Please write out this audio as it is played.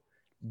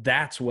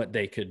that's what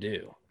they could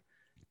do.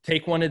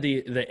 Take one of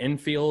the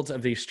infields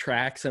of these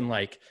tracks in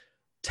like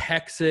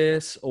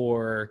Texas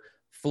or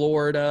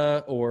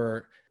Florida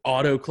or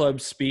Auto Club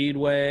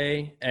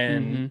Speedway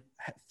and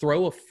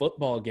throw a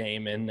football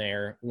game in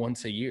there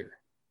once a year.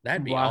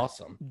 That'd be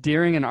awesome.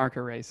 During an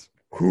ARCA race.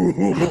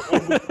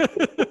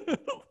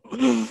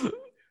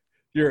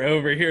 You're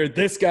over here.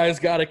 This guy's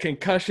got a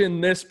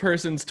concussion. This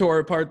person's tore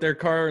apart their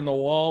car in the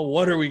wall.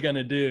 What are we going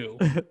to do?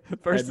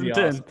 First and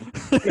 10. Awesome.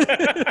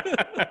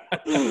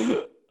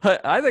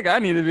 I think I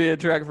need to be a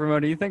track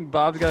promoter. You think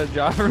Bob's got a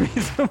job for me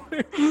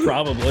somewhere?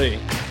 Probably.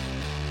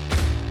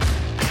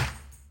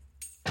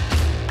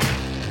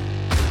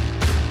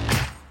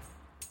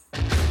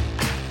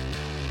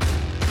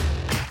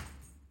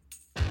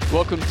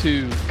 Welcome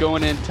to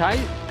Going In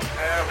Tight.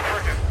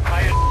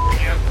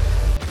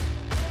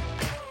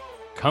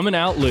 Coming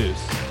out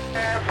loose. We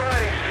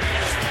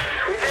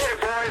did it,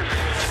 boys.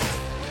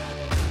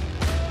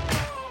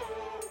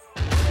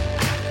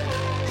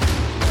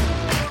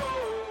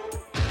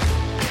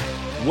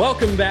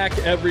 Welcome back,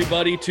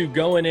 everybody, to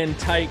Going In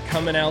Tight,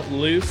 Coming Out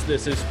Loose.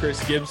 This is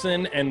Chris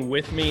Gibson, and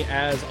with me,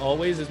 as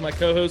always, is my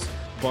co-host,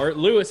 Bart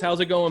Lewis. How's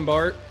it going,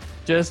 Bart?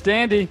 Just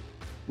dandy.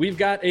 We've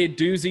got a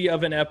doozy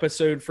of an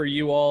episode for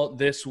you all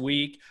this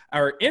week.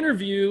 Our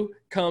interview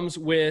comes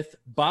with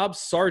Bob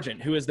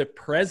Sargent, who is the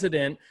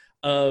president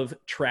of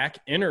Track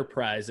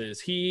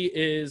Enterprises. He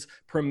is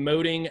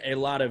promoting a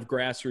lot of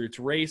grassroots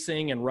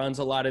racing and runs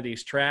a lot of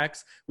these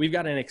tracks. We've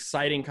got an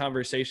exciting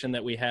conversation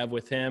that we have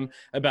with him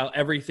about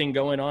everything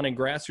going on in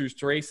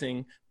grassroots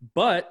racing,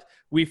 but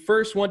we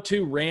first want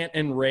to rant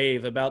and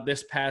rave about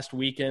this past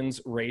weekend's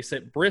race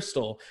at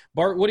Bristol.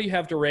 Bart, what do you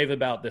have to rave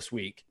about this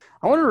week?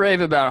 I want to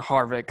rave about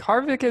Harvick.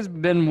 Harvick has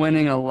been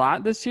winning a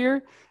lot this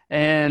year,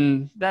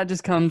 and that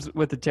just comes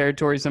with the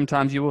territory.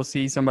 Sometimes you will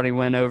see somebody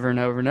win over and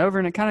over and over,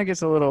 and it kind of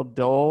gets a little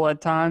dull at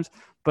times.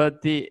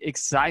 But the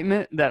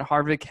excitement that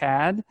Harvick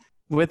had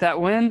with that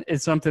win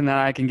is something that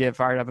I can get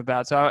fired up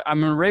about. So I'm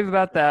going to rave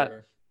about that.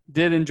 Sure.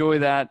 Did enjoy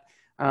that.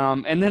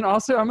 And then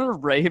also I'm going to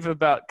rave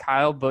about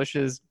Kyle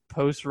Busch's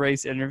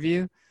post-race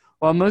interview.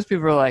 While most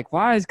people are like,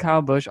 why is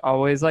Kyle Busch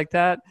always like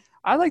that?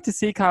 I like to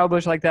see Kyle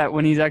Busch like that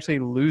when he's actually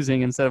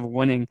losing instead of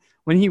winning.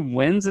 When he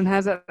wins and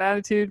has that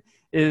attitude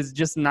is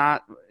just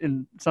not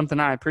something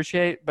I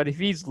appreciate. But if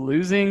he's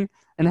losing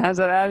and has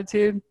that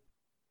attitude,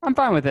 I'm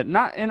fine with it. And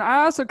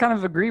I also kind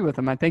of agree with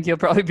him. I think he'll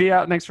probably be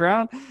out next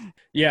round.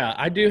 Yeah,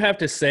 I do have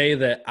to say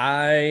that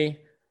I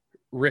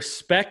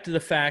respect the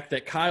fact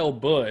that Kyle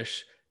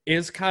Busch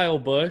is Kyle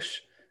Busch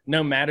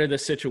no matter the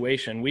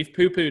situation. We've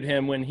poo-pooed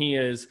him when he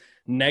is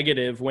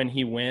negative when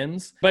he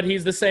wins, but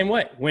he's the same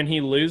way when he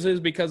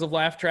loses because of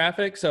laugh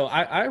traffic. So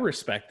I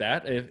respect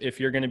that if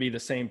you're going to be the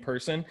same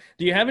person.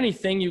 Do you have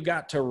anything you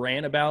got to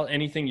rant about,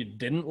 anything you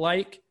didn't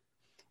like?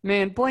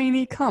 Man,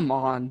 Blaney, come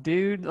on,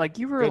 dude. Like,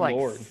 you were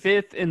Lord.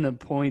 Fifth in the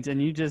points,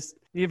 and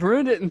you've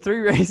ruined it in 3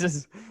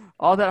 races.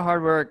 All that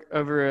hard work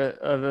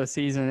over a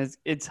season.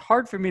 It's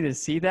hard for me to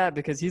see that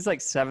because he's like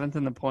 7th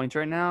in the points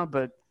right now,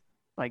 but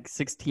like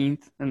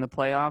 16th in the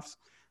playoffs.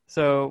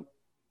 So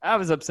I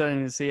was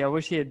upsetting to see. I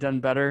wish he had done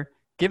better.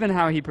 Given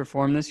how he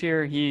performed this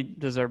year, he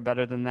deserved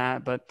better than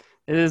that. But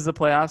it is the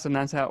playoffs, and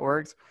that's how it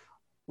works.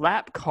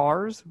 Lap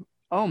cars,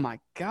 oh my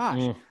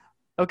gosh.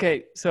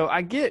 Okay, so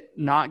I get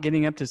not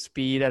getting up to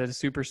speed at a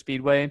super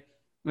speedway.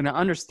 And I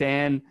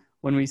understand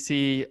when we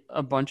see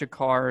a bunch of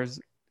cars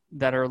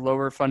that are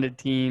lower-funded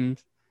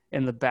teams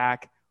in the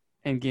back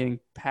and getting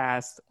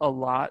passed a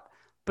lot.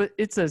 But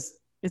it's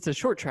a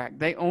short track.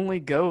 They only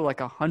go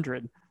like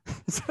 100.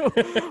 So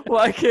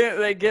why can't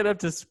they get up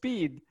to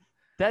speed?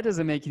 That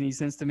doesn't make any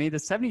sense to me. The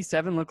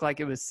 77 looked like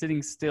it was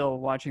sitting still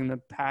watching the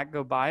pack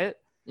go by it.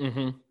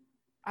 Mm-hmm.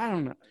 I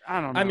don't know.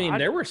 I mean,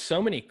 there were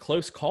so many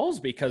close calls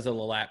because of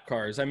the lap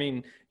cars. I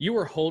mean, you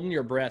were holding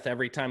your breath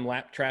every time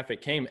lap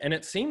traffic came, and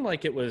it seemed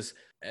like it was,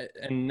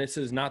 and this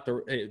is not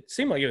it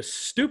seemed like it was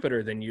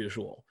stupider than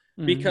usual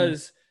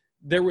because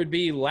there would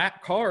be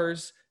lap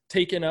cars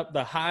taking up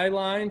the high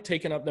line,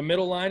 taking up the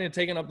middle line, and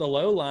taking up the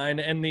low line.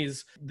 And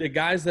the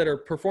guys that are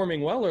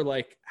performing well are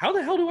like, how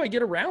the hell do I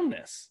get around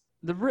this?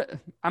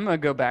 I'm going to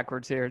go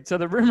backwards here. So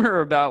the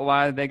rumor about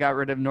why they got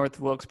rid of North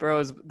Wilkesboro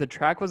is the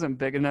track wasn't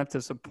big enough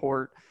to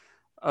support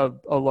a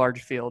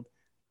large field.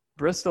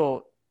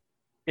 Bristol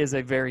is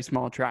a very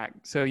small track.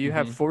 So you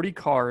have 40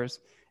 cars,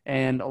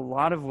 and a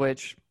lot of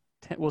which,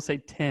 we'll say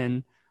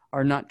 10,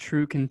 are not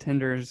true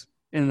contenders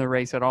in the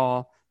race at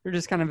all. They're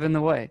just kind of in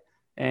the way.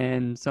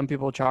 And some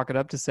people chalk it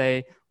up to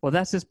say, well,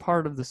 that's just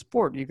part of the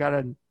sport. You got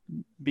to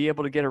be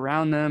able to get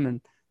around them, and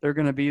they're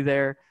going to be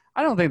there.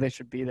 I don't think they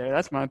should be there.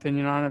 That's my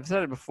opinion on it. I've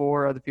said it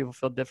before. Other people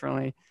feel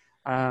differently.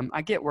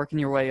 I get working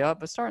your way up,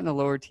 but start in the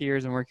lower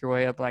tiers and work your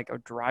way up like a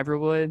driver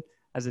would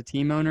as a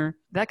team owner.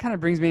 That kind of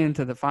brings me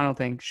into the final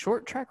thing.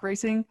 Short track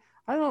racing,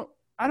 I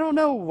don't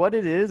know what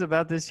it is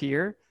about this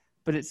year,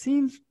 but it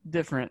seems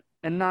different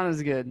and not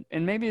as good.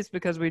 And maybe it's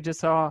because we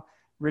just saw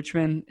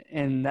Richmond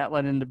and that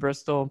led into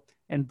Bristol,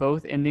 and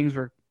both endings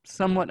were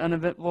somewhat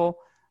uneventful.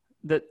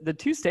 The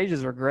 2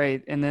 stages were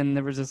great, and then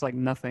there was just like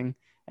nothing.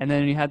 And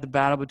then you had the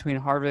battle between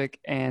Harvick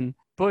and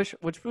Busch,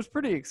 which was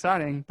pretty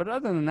exciting. But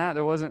other than that,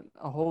 there wasn't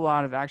a whole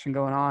lot of action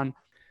going on.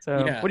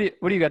 So yeah. what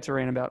do you got to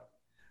rant about?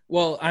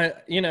 Well, I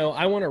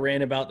want to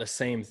rant about the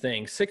same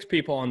thing. 6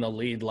 people on the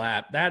lead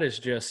lap. That is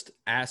just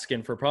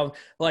asking for problems.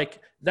 Like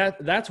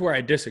that's where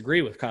I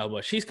disagree with Kyle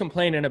Busch. He's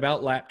complaining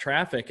about lap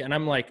traffic. And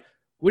I'm like,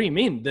 what do you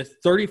mean? The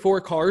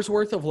 34 cars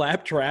worth of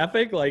lap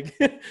traffic? Like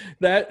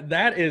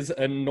that is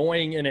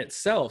annoying in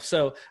itself.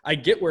 So I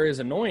get where his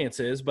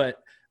annoyance is,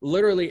 but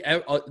literally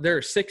there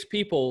are 6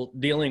 people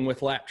dealing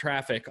with lap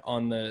traffic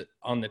on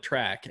the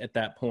track at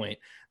that point.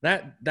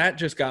 That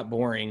just got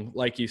boring.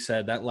 Like you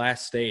said, that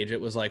last stage,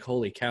 it was like,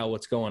 holy cow,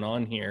 what's going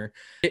on here?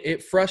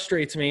 It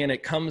frustrates me, and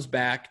it comes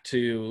back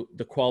to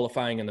the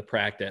qualifying and the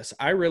practice.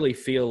 I really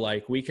feel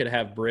like we could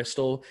have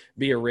Bristol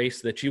be a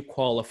race that you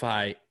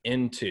qualify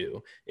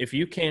into. If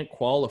you can't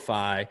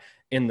qualify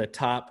in the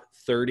top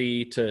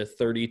 30 to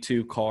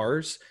 32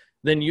 cars,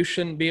 then you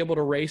shouldn't be able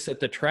to race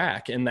at the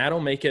track. And that'll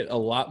make it a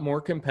lot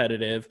more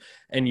competitive.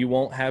 And you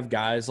won't have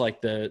guys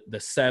like the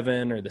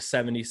 7 or the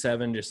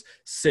 77 just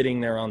sitting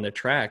there on the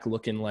track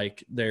looking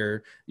like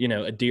they're,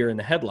 a deer in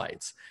the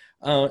headlights.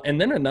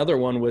 And then another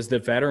one was the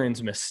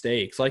veterans'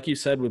 mistakes. Like you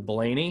said with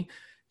Blaney,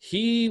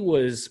 he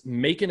was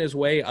making his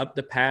way up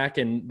the pack,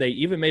 and they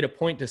even made a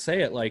point to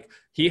say it, like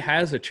he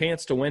has a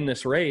chance to win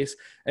this race.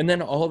 And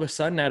then all of a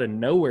sudden out of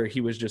nowhere,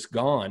 he was just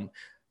gone.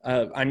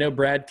 I know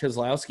Brad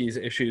Keselowski's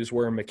issues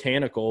were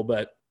mechanical,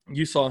 but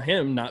you saw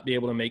him not be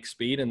able to make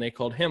speed, and they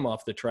called him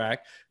off the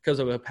track because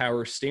of a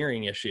power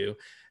steering issue.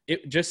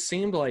 It just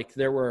seemed like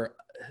there were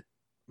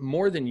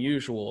more than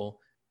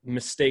usual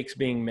mistakes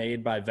being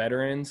made by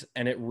veterans,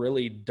 and it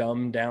really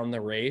dumbed down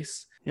the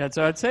race. Yeah,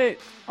 so I'd say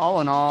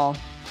all in all,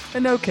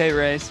 an okay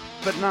race,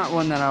 but not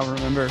one that I'll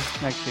remember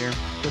next year,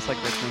 just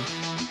like Richmond.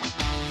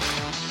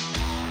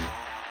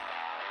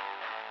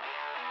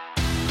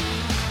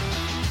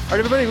 All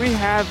right, everybody, we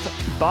have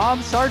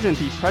Bob Sargent,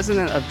 the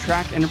president of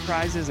Track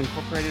Enterprises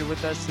Incorporated,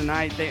 with us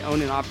tonight. They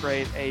own and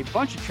operate a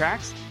bunch of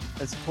tracks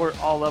that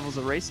support all levels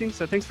of racing.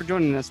 So thanks for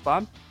joining us,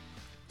 Bob.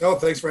 Oh,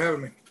 thanks for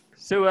having me.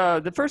 So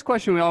the first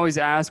question we always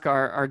ask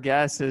our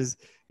guests is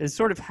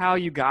sort of how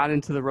you got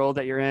into the role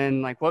that you're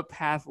in, like what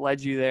path led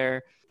you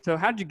there. So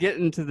how did you get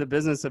into the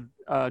business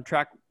of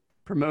track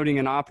promoting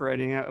and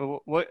operating?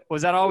 What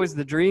was that always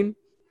the dream?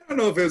 I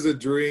don't know if it was a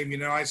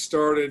dream. I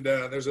started,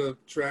 there's a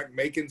track,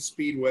 Macon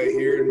Speedway,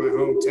 here in my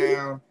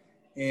hometown.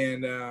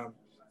 And I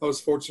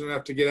was fortunate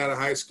enough to get out of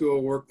high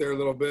school, worked there a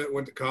little bit,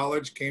 went to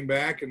college, came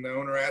back, and the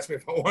owner asked me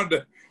if I wanted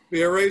to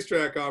be a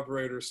racetrack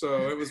operator.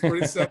 So it was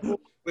pretty simple,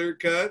 clear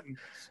cut. And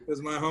it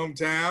was my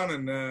hometown.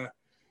 And,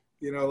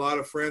 a lot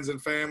of friends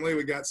and family,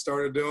 we got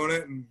started doing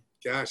it. And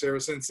gosh, ever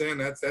since then,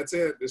 that's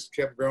it. Just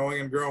kept growing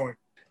and growing.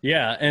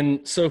 Yeah.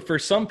 And so for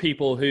some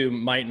people who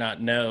might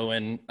not know,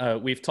 and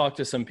we've talked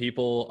to some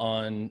people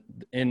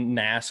in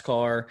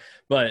NASCAR,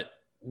 but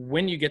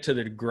when you get to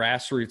the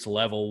grassroots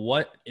level,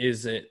 what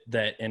is it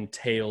that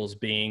entails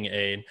being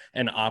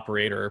an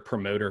operator or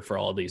promoter for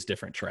all these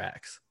different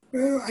tracks?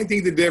 Well, I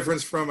think the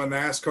difference from a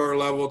NASCAR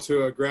level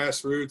to a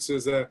grassroots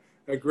is a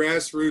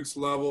grassroots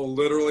level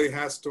literally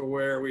has to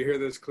wear, we hear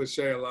this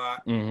cliche a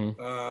lot,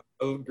 a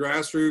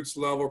grassroots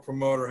level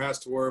promoter has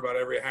to worry about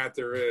every hat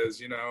there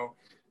is,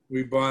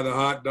 We buy the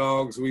hot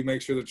dogs. We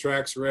make sure the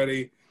track's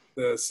ready.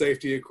 The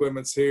safety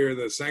equipment's here.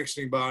 The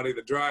sanctioning body,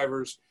 the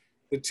drivers,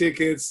 the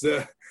tickets,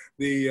 the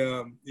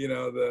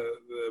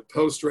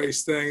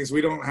post-race things.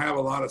 We don't have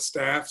a lot of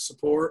staff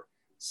support,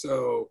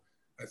 so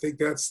I think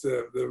that's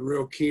the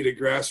real key to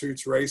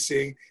grassroots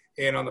racing.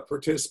 And on the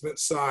participant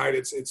side,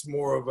 it's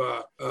more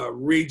of a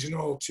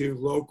regional to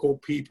local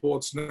people.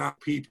 It's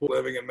not people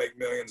living and make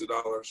millions of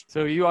dollars.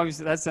 So you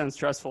obviously, that sounds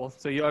stressful.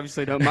 So you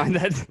obviously don't mind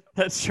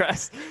that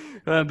stress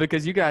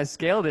because you guys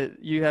scaled it.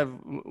 You have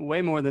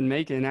way more than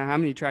Macon. Now, how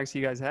many tracks do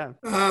you guys have?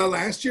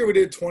 Last year we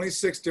did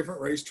 26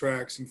 different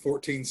racetracks in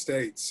 14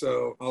 states.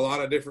 So a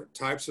lot of different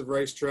types of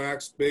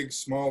racetracks, big,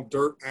 small,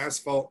 dirt,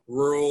 asphalt,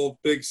 rural,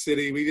 big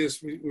city. We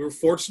were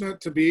fortunate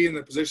to be in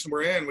the position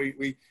we're in.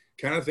 We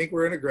kind of think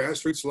we're in a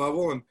grassroots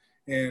level,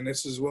 and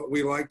this is what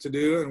we like to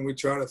do, and we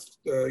try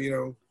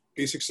to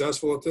be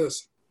successful at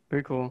this.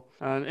 Very cool.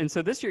 And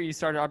so this year you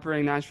started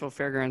operating Nashville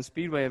Fairgrounds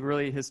Speedway, a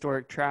really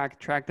historic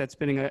track that's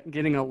been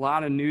getting a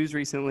lot of news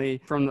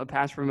recently from the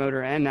past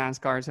promoter and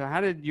NASCAR. So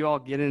how did you all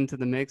get into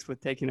the mix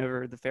with taking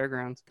over the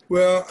fairgrounds?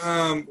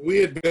 Well, we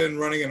had been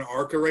running an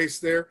ARCA race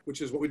there,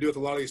 which is what we do with a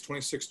lot of these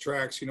 26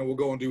 tracks. We'll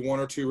go and do 1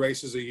 or 2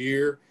 races a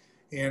year,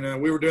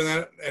 and we were doing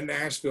that at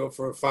Nashville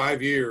for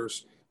 5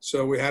 years.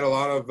 So we had a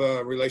lot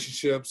of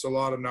relationships, a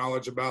lot of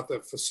knowledge about the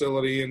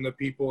facility and the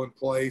people in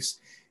place.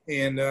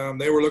 And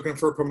they were looking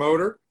for a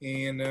promoter,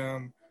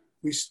 and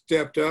we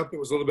stepped up. It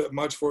was a little bit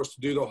much for us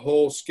to do the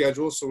whole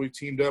schedule, so we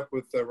teamed up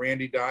with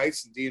Randy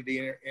Dice and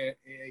D&D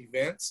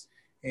Events.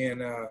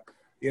 And,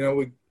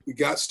 we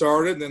got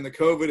started, and then the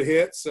COVID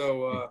hit.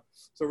 So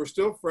we're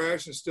still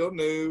fresh and still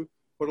new,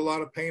 put a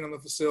lot of paint on the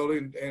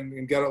facility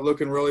and got it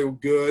looking really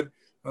good.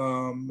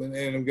 And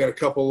we've got a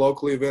couple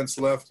local events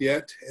left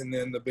yet, and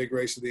then the big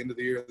race at the end of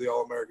the year, the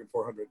All-American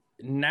 400.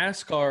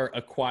 NASCAR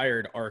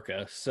acquired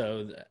ARCA,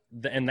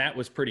 and that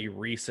was pretty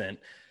recent.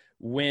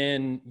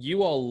 When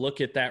you all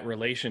look at that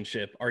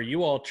relationship, are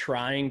you all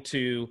trying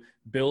to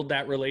build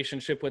that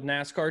relationship with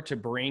NASCAR to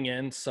bring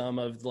in some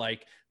of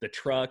like the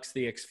trucks,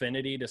 the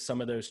Xfinity to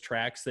some of those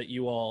tracks that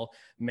you all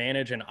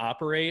manage and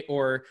operate?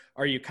 Or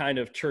are you kind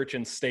of church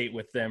and state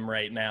with them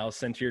right now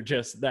since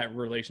that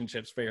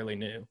relationship's fairly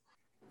new?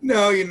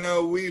 No,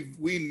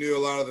 we knew a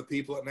lot of the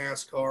people at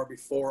NASCAR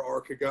before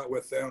ARCA got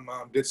with them,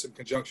 did some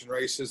conjunction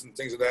races and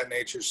things of that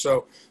nature.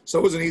 So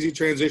it was an easy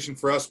transition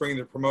for us bringing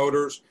the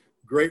promoters.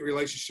 Great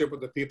relationship with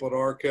the people at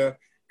ARCA,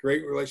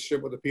 great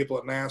relationship with the people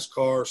at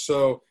NASCAR.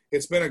 So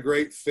it's been a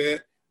great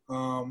fit.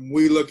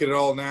 We look at it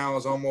all now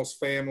as almost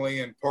family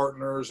and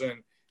partners.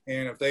 And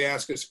if they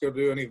ask us to go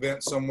do an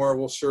event somewhere,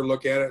 we'll sure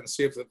look at it and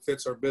see if it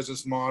fits our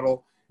business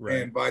model,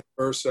 right, and vice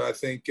versa. I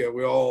think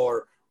we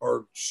all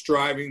are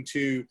striving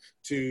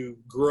to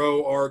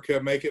grow ARCA,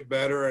 make it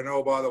better. And,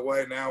 oh, by the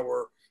way, now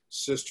we're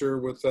sister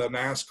with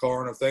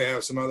NASCAR, and if they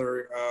have some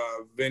other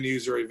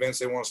venues or events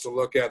they want us to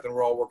look at, then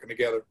we're all working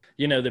together.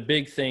 The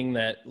big thing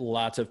that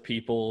lots of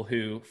people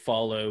who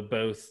follow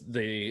both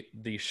the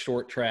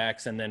short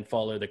tracks and then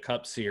follow the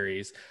Cup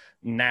Series,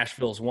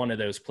 Nashville's one of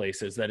those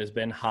places that has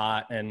been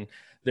hot, and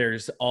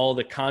there's all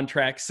the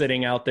contracts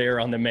sitting out there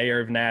on the mayor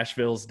of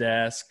Nashville's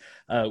desk.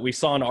 We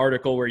saw an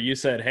article where you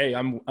said, hey,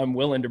 I'm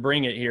willing to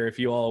bring it here if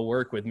you all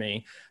work with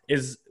me.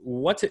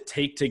 What's it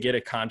take to get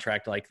a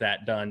contract like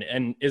that done?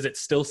 And is it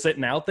still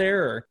sitting out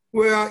there? Or?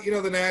 Well,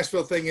 the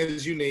Nashville thing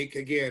is unique.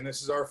 Again,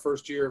 this is our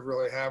first year of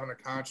really having a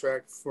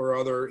contract for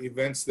other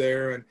events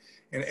there.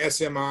 And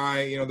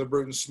SMI, the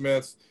Bruton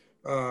Smith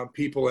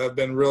people have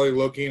been really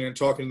looking and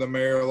talking to the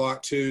mayor a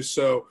lot too.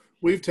 So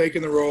we've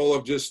taken the role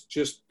of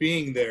just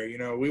being there.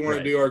 We want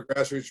to do our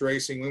grassroots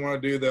racing. We want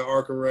to do the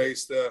ARCA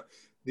race,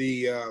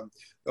 the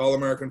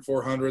All-American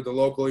 400, the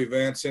local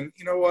events. And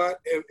you know what?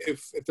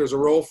 If there's a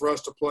role for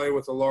us to play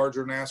with a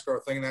larger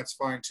NASCAR thing, that's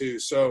fine too.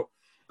 So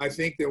I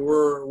think that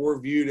we're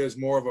viewed as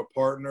more of a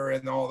partner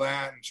in all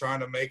that and trying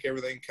to make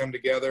everything come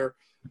together.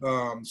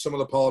 Some of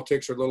the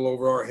politics are a little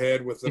over our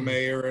head with the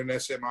mayor and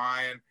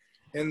SMI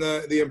and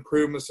the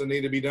improvements that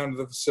need to be done to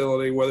the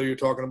facility, whether you're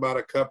talking about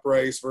a cup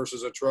race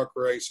versus a truck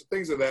race,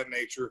 things of that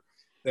nature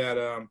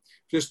that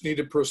just need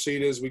to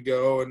proceed as we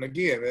go. And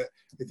again,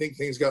 I think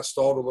things got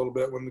stalled a little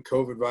bit when the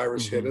COVID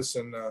virus hit us,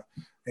 and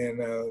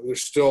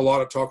there's still a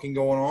lot of talking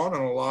going on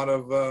and a lot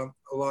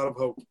of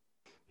hope.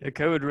 Yeah,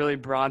 COVID really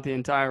brought the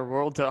entire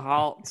world to a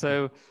halt.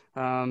 So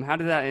how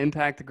did that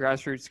impact the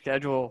grassroots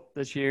schedule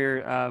this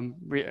year?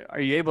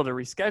 Are you able to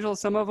reschedule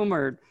some of them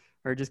or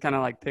just kind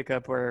of like pick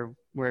up where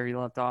you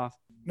left off?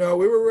 No,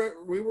 we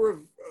were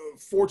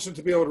fortunate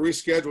to be able to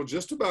reschedule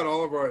just about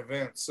all of our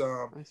events.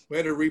 Nice. We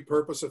had to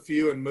repurpose a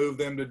few and move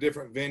them to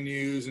different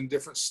venues in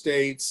different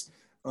states.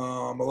 A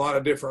lot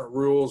of different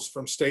rules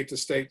from state to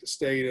state to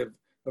state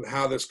of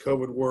how this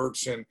COVID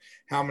works and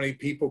how many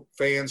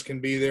fans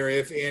can be there,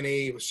 if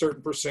any,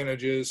 certain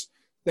percentages,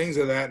 things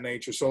of that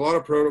nature. So a lot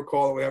of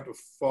protocol that we have to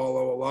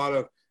follow, a lot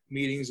of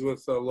meetings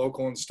with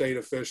local and state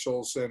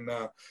officials. And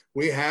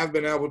we have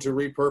been able to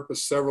repurpose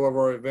several of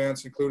our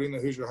events, including the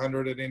Hoosier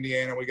 100 at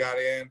Indiana we got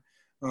in,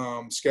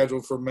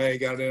 scheduled for May,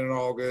 got it in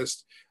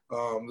August.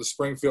 The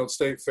Springfield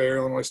State Fair,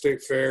 Illinois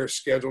State Fair,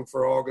 scheduled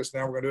for August.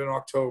 Now we're going to do it in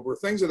October,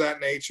 things of that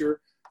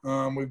nature.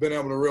 We've been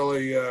able to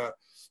really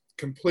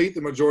complete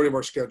the majority of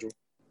our schedule.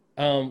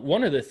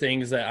 One of the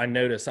things that I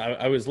noticed,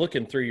 I was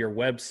looking through your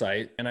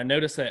website, and I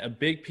noticed that a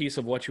big piece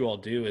of what you all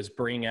do is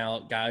bring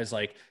out guys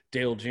like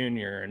Dale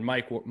Jr. and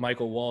Michael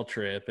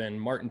Waltrip and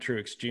Martin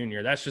Truex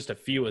Jr. That's just a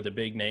few of the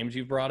big names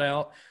you've brought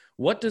out.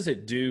 What does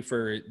it do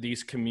for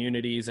these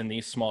communities and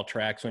these small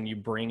tracks when you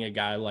bring a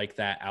guy like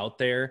that out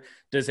there?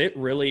 Does it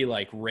really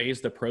like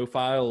raise the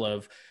profile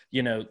of,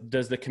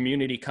 does the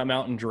community come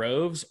out in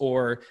droves,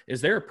 or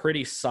is there a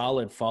pretty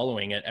solid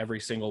following at every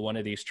single one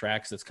of these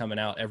tracks that's coming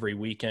out every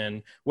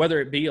weekend, whether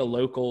it be a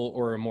local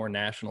or a more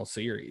national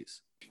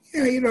series?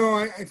 Yeah,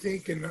 I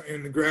think in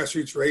the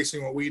grassroots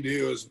racing, what we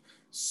do is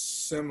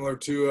similar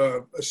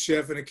to a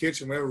chef in a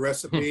kitchen. We have a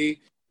recipe,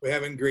 we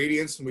have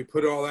ingredients, and we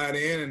put all that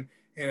in,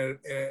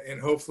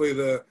 and hopefully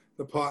the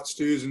pot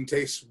stews and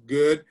tastes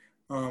good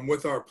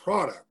with our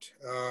product,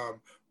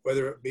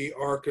 whether it be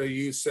ARCA,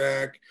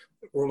 USAC,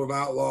 World of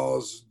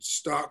Outlaws,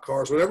 stock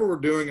cars, whatever we're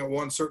doing at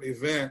one certain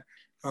event.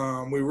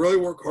 We really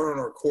work hard on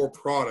our core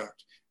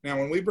product. Now,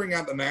 when we bring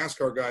out the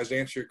NASCAR guys, to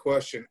answer your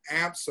question,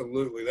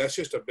 absolutely. That's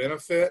just a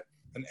benefit,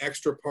 an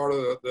extra part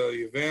of the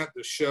event,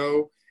 the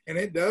show. And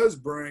it does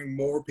bring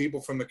more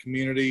people from the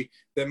community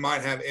that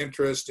might have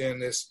interest in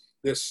this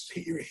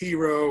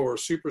hero or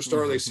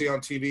superstar they see on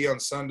TV on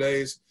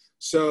Sundays.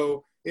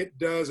 So it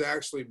does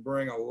actually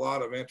bring a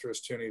lot of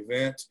interest to an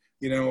event,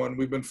 and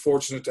we've been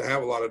fortunate to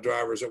have a lot of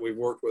drivers that we've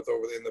worked with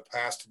in the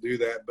past to do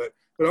that. But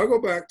I'll go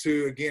back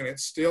to, again, it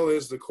still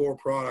is the core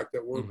product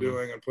that we're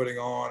doing and putting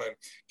on, and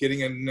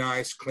getting a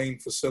nice, clean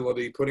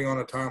facility, putting on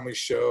a timely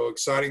show,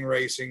 exciting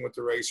racing with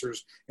the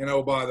racers. And,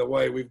 oh, by the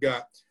way, we've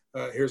got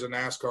here's a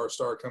NASCAR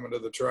star coming to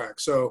the track.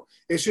 So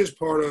it's just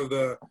part of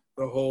the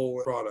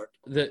whole product.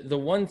 The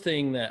one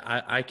thing that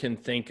I can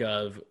think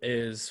of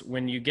is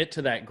when you get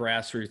to that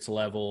grassroots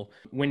level,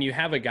 when you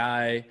have a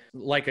guy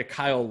like a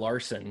Kyle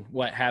Larson,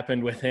 what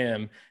happened with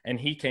him, and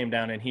he came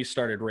down and he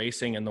started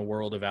racing in the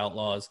World of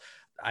Outlaws.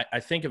 I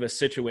think of a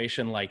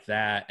situation like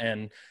that,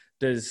 and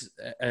does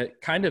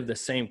kind of the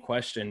same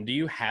question. Do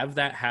you have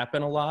that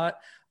happen a lot?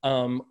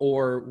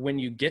 Or when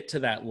you get to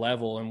that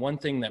level, and one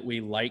thing that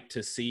we like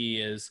to see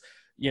is,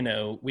 you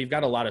know, we've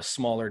got a lot of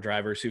smaller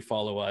drivers who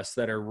follow us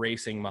that are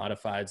racing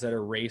modifieds, that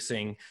are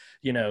racing,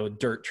 you know,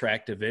 dirt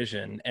track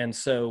division. And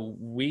so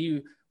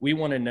we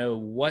want to know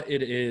what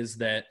it is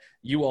that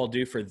you all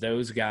do for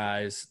those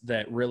guys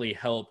that really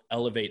help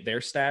elevate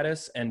their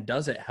status. And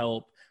does it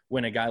help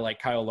when a guy like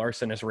Kyle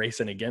Larson is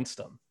racing against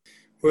them?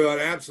 Well,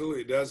 it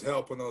absolutely does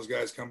help when those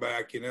guys come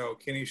back. You know,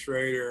 Kenny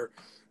Schrader,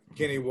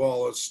 Kenny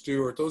Wallace,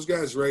 Stewart, those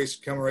guys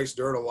come and race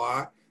dirt a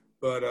lot.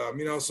 But,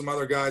 you know, some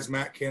other guys,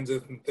 Matt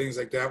Kenseth and things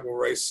like that, will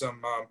race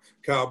some.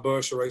 Kyle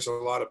Busch will race a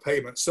lot of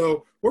pavement.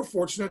 So we're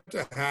fortunate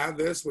to have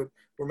this where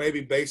maybe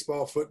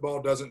baseball,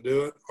 football doesn't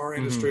do it. Our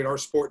industry and our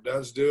sport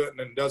does do it, and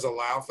it does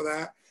allow for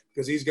that,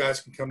 because these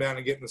guys can come down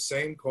and get in the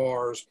same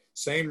cars,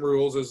 same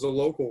rules as the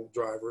local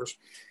drivers.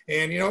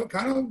 And, you know, it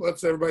kind of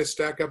lets everybody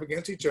stack up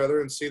against each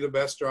other and see the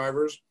best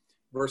drivers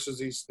versus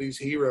these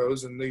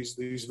heroes and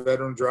these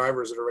veteran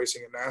drivers that are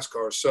racing in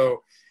NASCAR.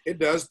 So it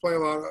does play a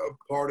lot of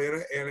part in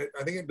it, and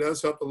I think it does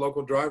help the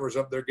local drivers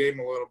up their game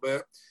a little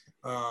bit.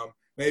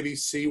 Maybe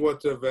see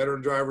what the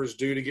veteran drivers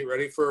do to get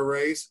ready for a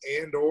race,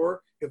 and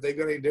or if they've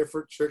got any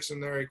different tricks in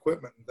their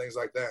equipment and things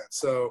like that.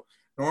 So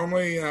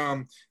normally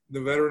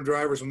the veteran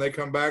drivers, when they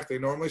come back, they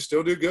normally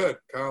still do good.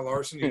 Kyle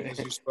Larson, as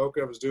you spoke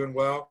of, is doing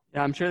well.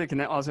 Yeah, I'm sure they can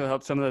also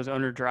help some of those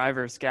owner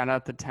drivers scout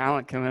out the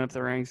talent coming up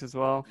the ranks as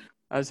well.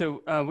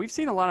 So we've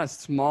seen a lot of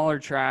smaller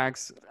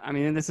tracks. I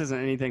mean, this isn't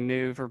anything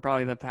new for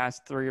probably the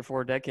past 3 or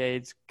 4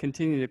 decades,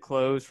 continue to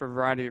close for a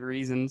variety of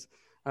reasons.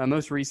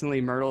 Most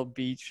recently, Myrtle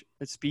Beach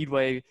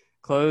Speedway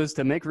closed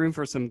to make room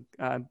for some,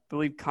 I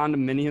believe,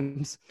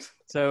 condominiums.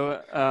 So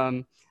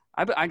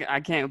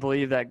I can't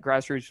believe that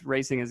grassroots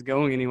racing is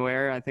going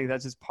anywhere. I think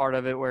that's just part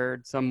of it, where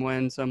some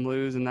win, some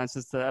lose, and that's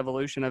just the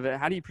evolution of it.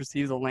 How do you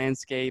perceive the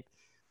landscape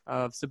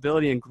of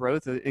stability and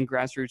growth in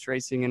grassroots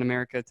racing in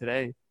America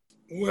today?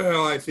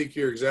 Well, I think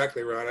you're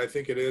exactly right. I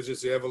think it is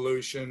just the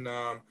evolution.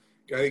 I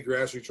think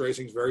grassroots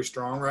racing is very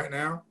strong right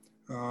now.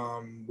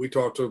 We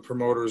talk to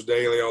promoters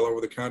daily all over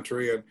the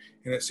country, and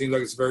it seems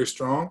like it's very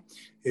strong.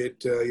 You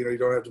know, you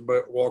don't have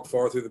to walk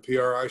far through the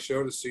PRI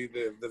show to see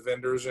the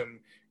vendors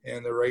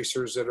and the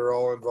racers that are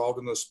all involved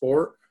in the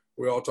sport.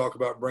 We all talk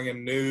about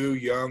bringing new,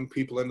 young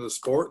people into the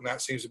sport, and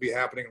that seems to be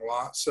happening a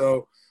lot.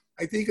 So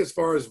I think as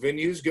far as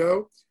venues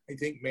go, I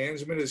think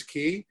management is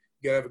key.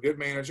 You got to have a good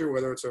manager,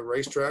 whether it's a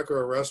racetrack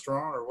or a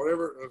restaurant or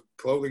whatever,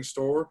 a clothing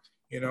store.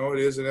 You know, it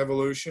is an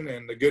evolution,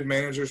 and the good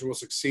managers will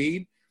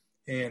succeed.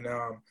 And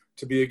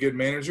to be a good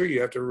manager,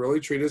 you have to really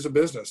treat it as a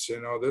business.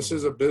 You know, this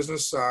is a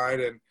business side,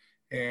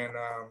 and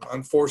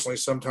unfortunately,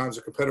 sometimes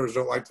the competitors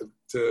don't like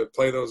to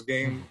play those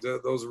games,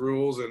 those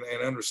rules, and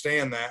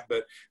understand that.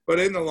 But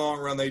in the long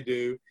run, they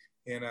do,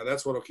 and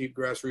that's what will keep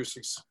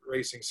grassroots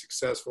racing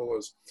successful.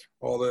 Is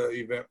all the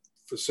event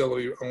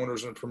facility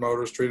owners and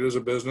promoters treat it as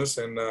a business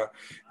and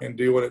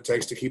do what it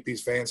takes to keep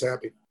these fans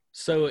happy.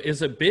 So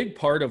is a big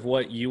part of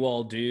what you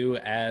all do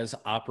as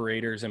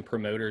operators and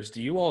promoters,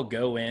 do you all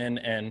go in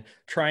and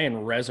try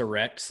and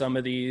resurrect some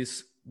of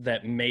these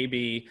that may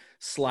be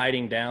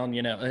sliding down,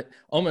 you know,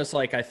 almost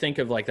like I think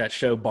of like that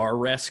show Bar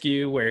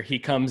Rescue, where he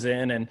comes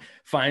in and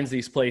finds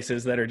these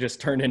places that are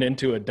just turning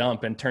into a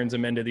dump and turns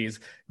them into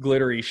these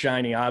glittery,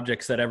 shiny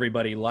objects that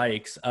everybody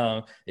likes.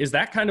 Is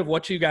that kind of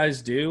what you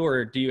guys do,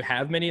 or do you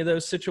have many of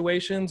those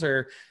situations,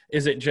 or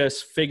is it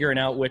just figuring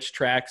out which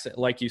tracks,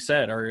 like you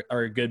said, are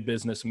a good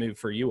business move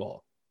for you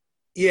all?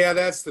 Yeah,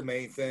 that's the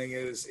main thing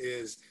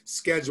is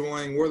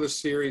scheduling where the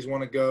series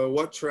want to go,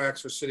 what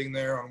tracks are sitting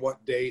there on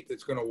what date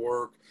that's going to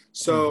work.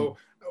 So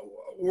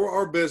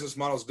our business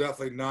model is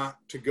definitely not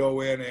to go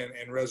in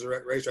and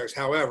resurrect racetracks.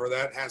 However,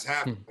 that has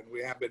happened.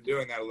 We have been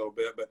doing that a little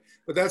bit,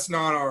 but that's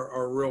not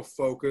our real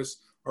focus.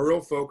 Our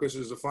real focus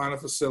is to find a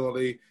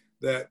facility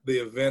that the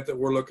event that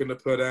we're looking to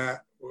put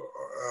at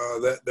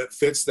that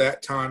fits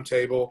that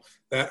timetable.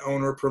 That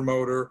owner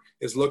promoter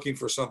is looking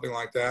for something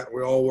like that.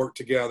 We all work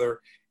together.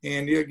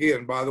 And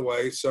again, by the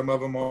way, some of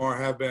them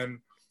have been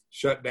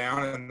shut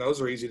down, and those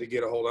are easy to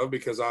get a hold of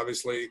because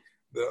obviously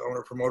the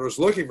owner promoter is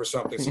looking for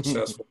something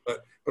successful.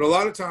 But a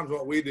lot of times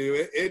what we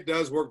do, it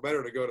does work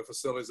better to go to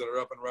facilities that are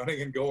up and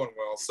running and going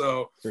well.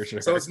 So, for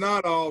sure. So it's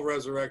not all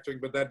resurrecting,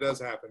 but that does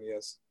happen,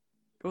 yes.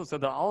 Cool. So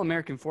the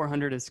All-American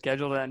 400 is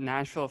scheduled at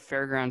Nashville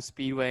Fairgrounds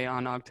Speedway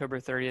on October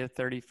 30th,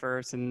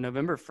 31st, and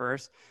November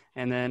 1st.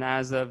 And then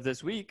as of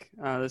this week,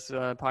 this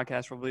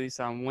podcast will release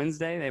on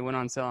Wednesday. They went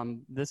on sale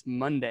on this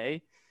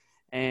Monday.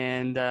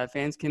 And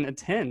fans can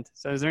attend.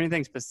 So is there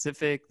anything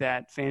specific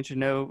that fans should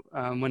know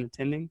when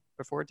attending,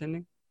 before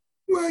attending?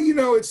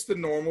 Well, it's the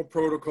normal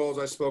protocols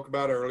I spoke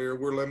about earlier.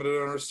 We're limited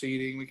on our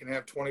seating. We can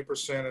have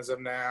 20% as of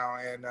now,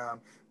 and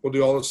we'll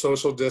do all the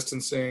social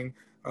distancing,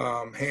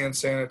 hand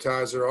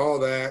sanitizer, all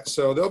that.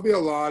 So there'll be a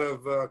lot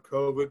of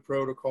COVID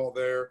protocol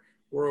there.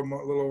 We're a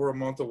little over a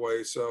month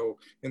away. So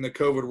in the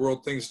COVID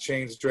world, things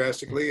change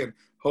drastically, and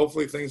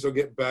hopefully things will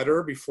get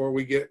better before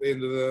we get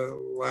into the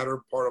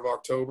latter part of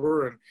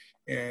October,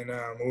 and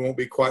we won't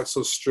be quite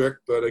so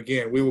strict. But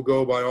again, we will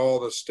go by all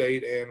the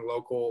state and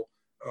local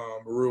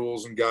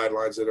rules and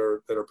guidelines that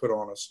are put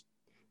on us.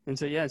 And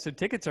so, so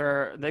tickets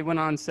they went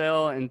on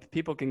sale, and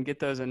people can get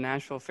those at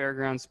Nashville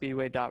Fairgrounds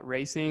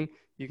Speedway.racing.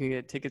 You can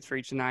get tickets for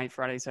each night,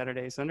 Friday,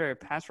 Saturday, Sunday,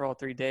 pass for all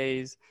 3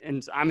 days.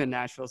 And I'm in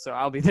Nashville, so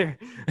I'll be there.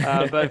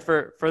 But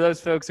for those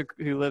folks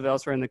who live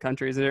elsewhere in the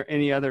country, is there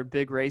any other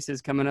big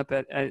races coming up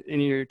at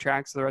any of your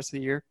tracks the rest of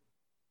the year?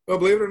 Well,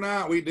 believe it or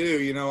not, we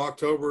do.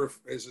 October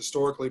has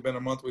historically been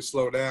a month we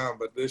slow down,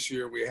 but this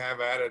year we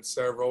have added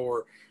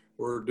several.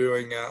 We're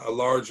doing a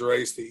large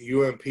race. The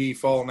UMP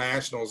Fall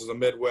Nationals is a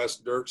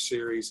Midwest Dirt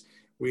Series.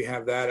 We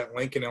have that at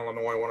Lincoln,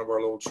 Illinois, one of our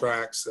little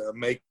tracks.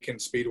 Macon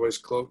Speedway's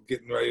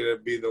getting ready to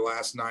be the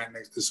last night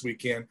this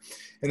weekend.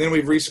 And then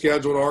we've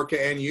rescheduled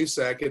ARCA and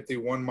USAC at the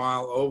 1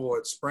 Mile Oval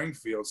at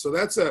Springfield. So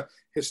that's a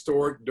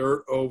historic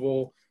dirt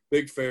oval,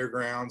 big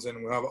fairgrounds.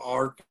 And we'll have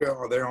ARCA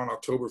there on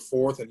October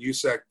 4th and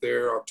USAC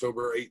there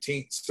October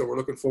 18th. So we're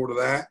looking forward to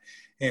that.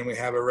 And we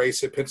have a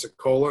race at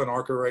Pensacola, an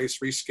ARCA race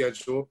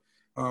rescheduled.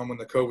 When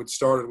the COVID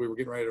started, we were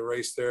getting ready to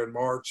race there in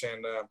March,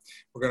 and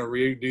we're going to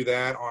redo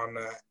that on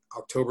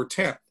October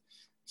 10th.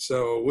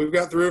 So we've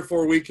got 3 or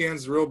 4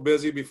 weekends real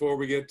busy before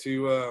we get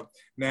to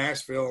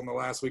Nashville in the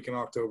last week in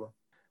October.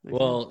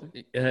 Well,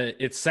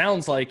 it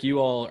sounds like you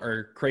all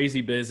are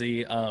crazy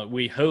busy.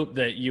 We hope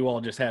that you all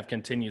just have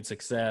continued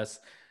success.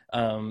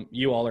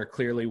 You all are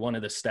clearly one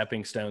of the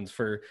stepping stones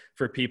for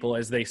people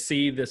as they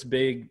see this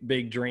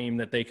big dream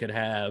that they could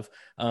have.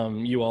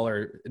 You all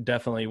are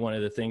definitely one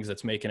of the things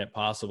that's making it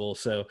possible.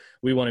 So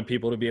we wanted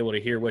people to be able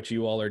to hear what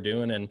you all are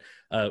doing.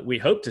 And we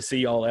hope to see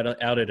you all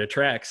out at a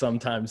track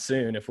sometime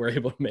soon if we're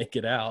able to make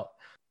it out.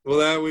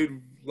 Well, we'd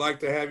like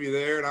to have you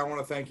there. And I want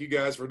to thank you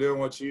guys for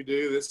doing what you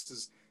do. This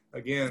is,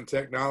 again,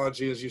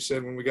 technology, as you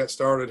said, when we got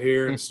started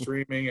here, and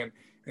streaming and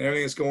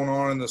everything that's going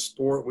on in the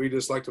sport. We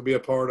just like to be a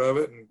part of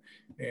it.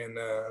 And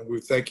we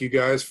thank you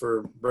guys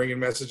for bringing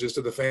messages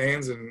to the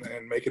fans and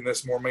making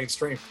this more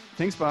mainstream.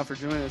 Thanks, Bob, for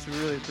joining us. We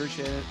really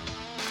appreciate it.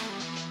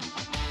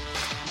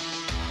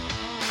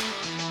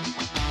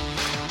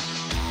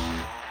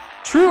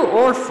 True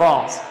or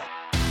false?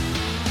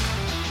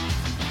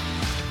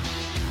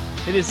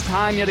 It is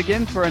time yet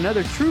again for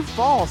another true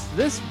false.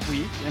 This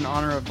week, in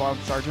honor of Bob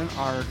Sargent,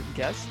 our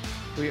guest,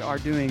 we are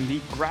doing the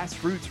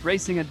Grassroots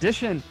Racing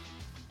edition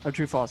of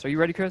True False. Are you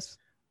ready, Chris?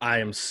 I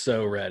am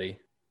so ready.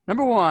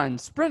 Number 1,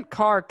 sprint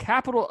car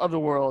capital of the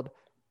world,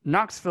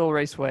 Knoxville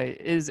Raceway,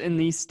 is in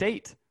the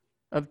state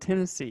of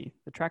Tennessee.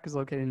 The track is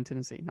located in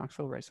Tennessee,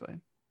 Knoxville Raceway.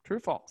 True or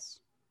false?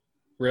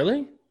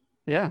 Really?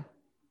 Yeah.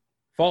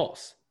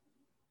 False.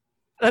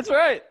 That's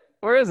right.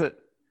 Where is it?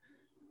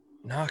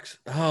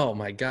 Oh,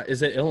 my God.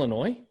 Is it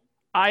Illinois?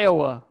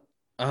 Iowa.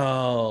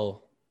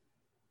 Oh.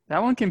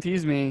 That one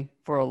confused me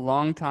for a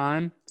long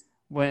time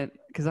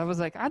because I was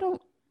like, I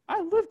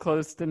live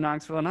close to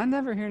Knoxville, and I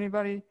never hear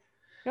anybody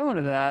going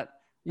to that.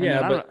 And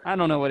yeah, I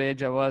don't know what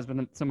age I was, but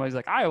somebody's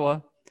like,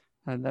 Iowa.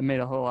 And that made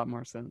a whole lot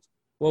more sense.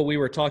 Well, we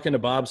were talking to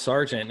Bob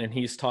Sargent, and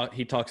he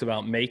talks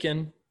about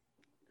Macon.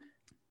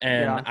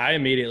 And I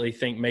immediately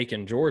think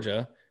Macon,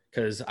 Georgia,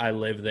 because I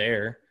live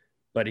there.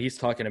 But he's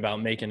talking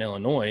about Macon,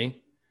 Illinois.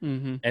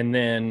 Mm-hmm. And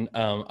then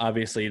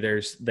obviously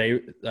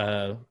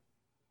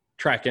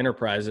Track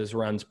Enterprises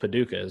runs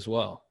Paducah as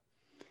well.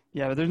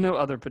 Yeah, but there's no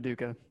other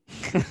Paducah.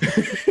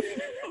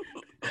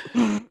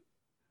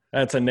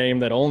 That's a name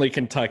that only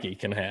Kentucky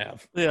can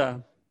have. Yeah,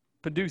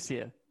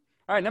 Paducah.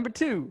 All right, number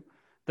 2.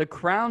 The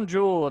crown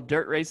jewel of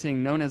dirt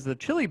racing, known as the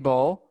Chili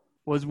Bowl,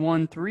 was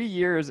won 3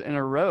 years in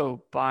a row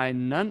by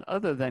none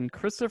other than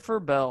Christopher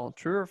Bell.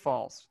 True or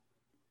false?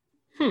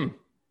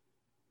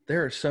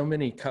 There are so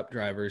many Cup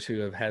drivers who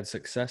have had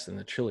success in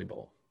the Chili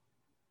Bowl.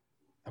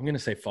 I'm going to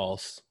say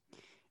false.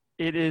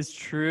 It is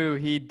true.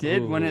 He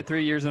did win it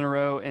 3 years in a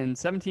row in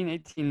 17,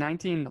 18,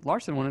 19.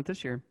 Larson won it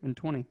this year in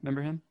 20.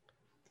 Remember him?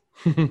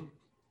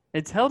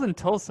 It's held in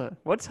Tulsa.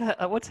 What's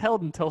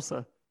held in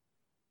Tulsa?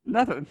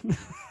 Nothing.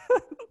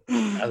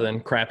 Other than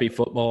crappy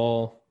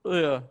football.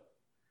 Yeah. All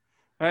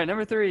right,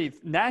 number 3.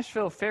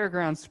 Nashville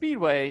Fairgrounds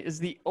Speedway is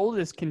the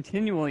oldest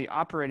continually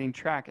operating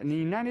track in the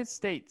United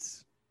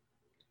States.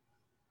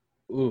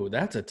 Ooh,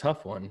 that's a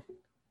tough one.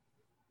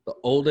 The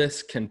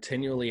oldest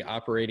continually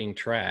operating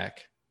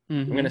track.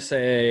 I'm going to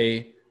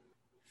say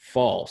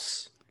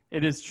false.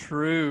 It is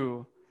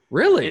true.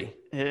 Really?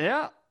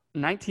 Yeah.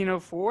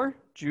 1904,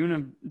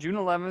 June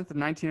 11th of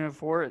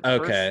 1904. It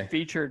first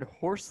featured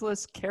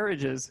horseless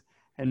carriages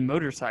and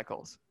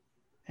motorcycles.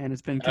 And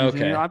it's been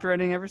continually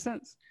operating ever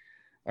since.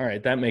 All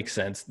right, that makes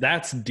sense.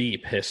 That's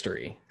deep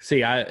history.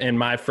 See, in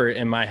my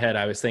head,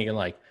 I was thinking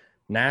like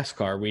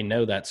NASCAR, we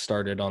know that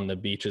started on the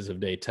beaches of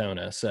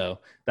Daytona. So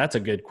that's a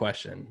good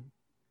question.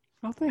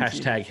 Well, thank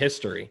you.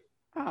 History.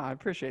 Oh, I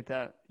appreciate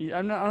that.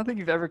 I don't think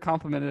you've ever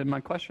complimented my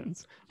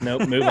questions.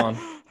 Nope, move on.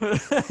 All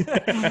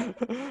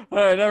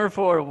right, number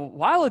 4.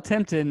 While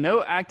attempted,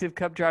 no active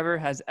Cup driver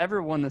has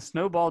ever won the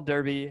Snowball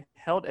Derby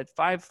held at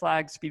Five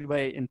Flags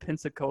Speedway in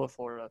Pensacola,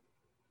 Florida.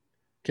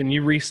 Can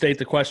you restate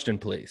the question,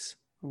 please?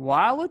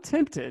 While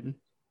attempted,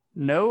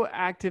 no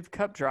active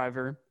Cup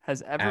driver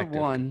has ever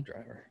won.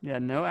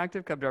 No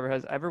active Cup driver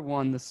has ever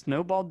won the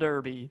Snowball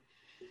Derby,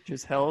 which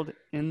is held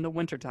in the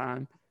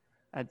wintertime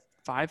at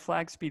Five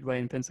Flags Speedway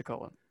in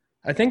Pensacola.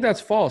 I think that's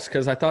false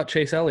because I thought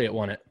Chase Elliott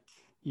won it.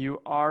 You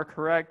are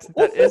correct.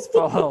 That is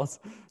false.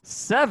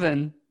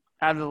 7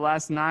 out of the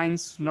last 9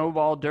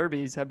 Snowball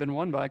Derbies have been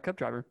won by a Cup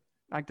driver,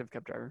 active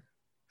Cup driver.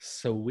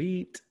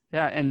 Sweet.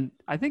 Yeah, and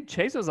I think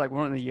Chase was like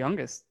one of the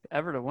youngest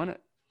ever to win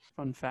it.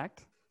 Fun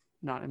fact.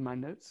 Not in my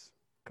notes.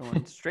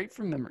 Going straight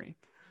from memory.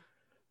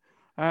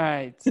 All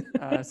right.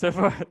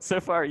 So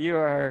far you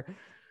are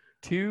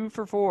 2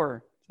 for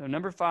 4. So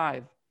number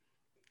 5.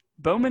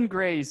 Bowman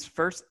Gray's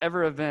first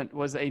ever event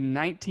was a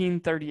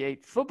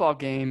 1938 football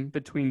game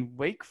between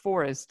Wake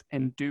Forest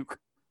and Duke.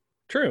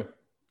 True.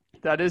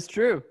 That is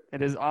true.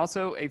 It is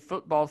also a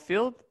football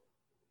field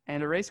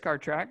and a race car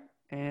track.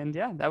 And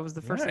yeah, that was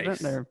the first event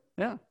there.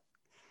 Yeah.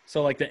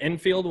 So like the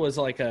infield was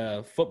like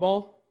a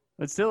football?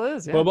 It still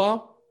is. Yeah.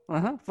 Football?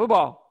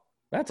 Football.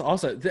 That's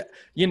awesome.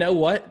 You know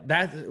what?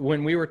 That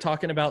when we were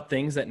talking about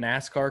things that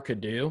NASCAR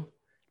could do,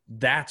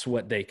 that's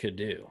what they could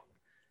do.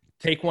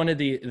 Take one of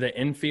the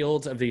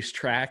infields of these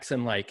tracks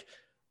in like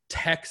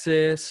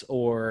Texas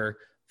or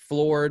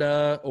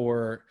Florida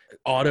or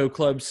Auto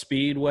Club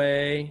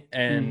Speedway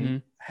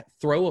and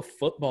throw a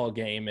football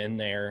game in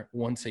there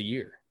once a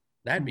year.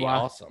 That'd be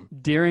awesome.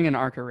 During an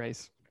ARCA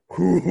race.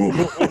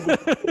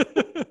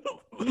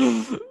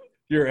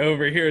 You're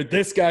over here.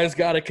 This guy's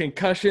got a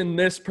concussion.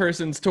 This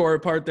person's tore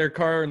apart their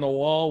car in the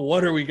wall.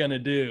 What are we going to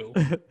do?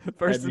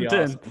 First and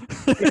 10.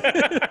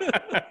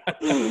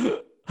 Awesome.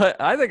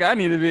 I think I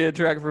need to be a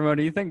track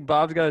promoter. You think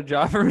Bob's got a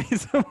job for me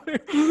somewhere?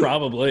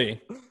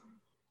 Probably. All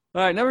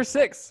right, number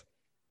 6.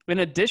 In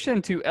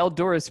addition to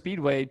Eldora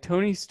Speedway,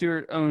 Tony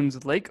Stewart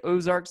owns Lake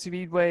Ozark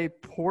Speedway,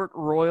 Port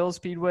Royal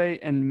Speedway,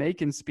 and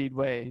Macon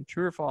Speedway.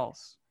 True or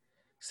false?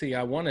 See,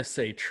 I want to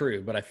say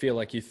true, but I feel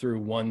like you threw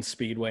one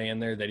speedway in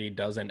there that he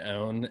doesn't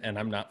own, and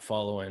I'm not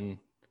following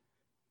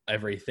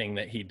everything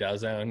that he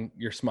does own.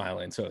 You're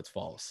smiling, so it's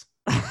false.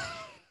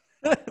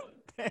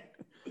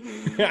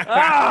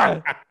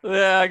 Yeah,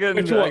 I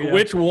couldn't.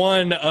 Which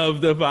one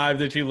of the 5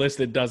 that you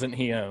listed doesn't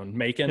he own?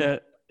 Macon? Yeah,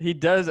 he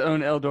does own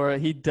Eldora.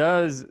 He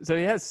does. So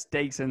he has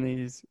stakes in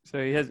these.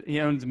 So he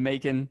owns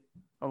Macon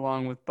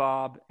along with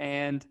Bob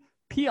and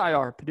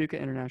PIR, Paducah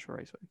International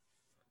Raceway.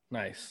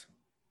 Nice.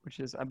 Which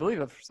is, I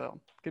believe, up for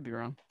sale. Could be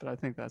wrong, but I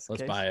think that's the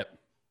case. Let's buy it.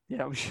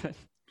 Yeah, we should.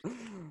 All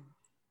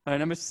right,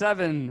 number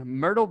 7,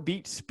 Myrtle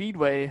Beach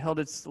Speedway held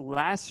its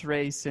last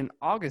race in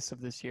August of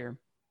this year.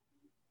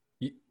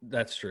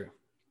 That's true.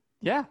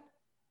 Yeah.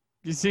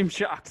 You seem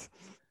shocked.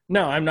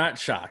 No, I'm not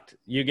shocked.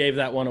 You gave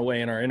that one away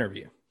in our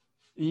interview.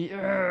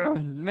 Yeah,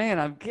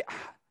 man,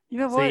 you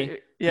know what? See,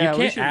 yeah,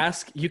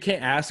 you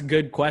can't ask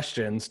good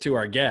questions to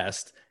our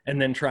guest and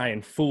then try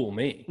and fool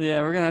me.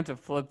 Yeah, we're going to have to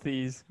flip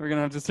these. We're going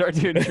to have to start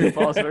doing true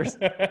false first.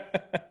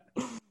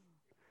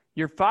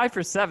 You're 5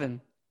 for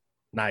 7.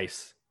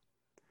 Nice.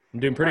 I'm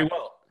doing pretty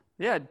well.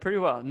 Yeah, pretty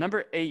well.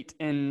 Number 8,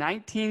 in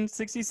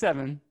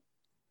 1967,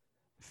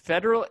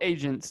 federal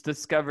agents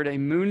discovered a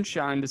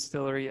moonshine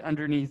distillery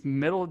underneath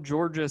Middle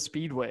Georgia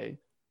Speedway.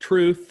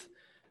 Truth.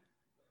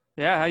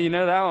 Yeah, how you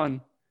know that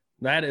one?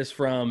 That is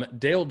from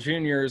Dale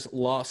Jr.'s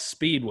Lost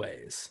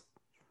Speedways.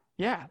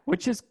 Yeah,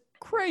 which is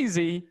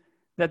crazy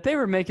that they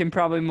were making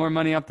probably more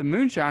money off the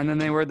moonshine than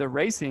they were the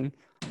racing.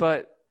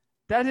 But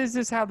that is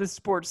just how this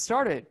sport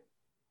started.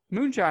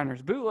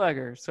 Moonshiners,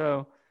 bootleggers.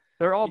 So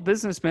they're all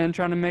businessmen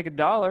trying to make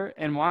 $1.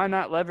 And why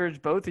not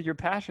leverage both of your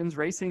passions,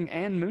 racing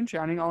and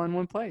moonshining, all in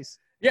one place?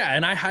 Yeah,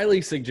 and I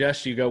highly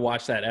suggest you go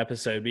watch that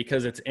episode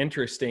because it's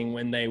interesting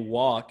when they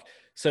walk.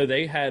 So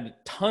they had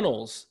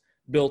tunnels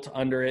built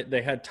under it.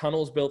 They had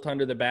tunnels built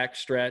under the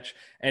backstretch,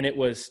 and it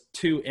was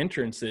 2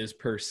 entrances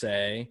per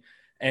se.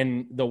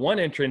 And the one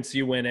entrance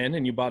you went in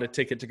and you bought a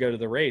ticket to go to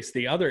the race.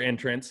 The other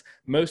entrance,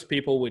 most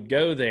people would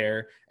go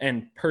there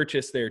and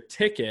purchase their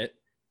ticket,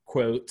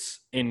 quotes,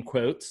 in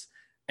quotes,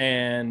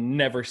 and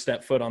never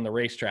step foot on the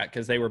racetrack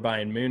because they were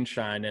buying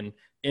moonshine. And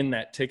in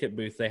that ticket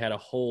booth, they had a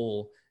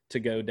hole to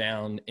go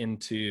down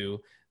into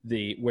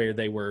where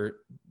they were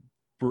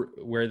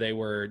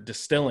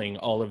distilling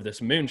all of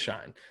this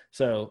moonshine.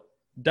 So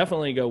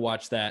definitely go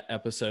watch that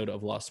episode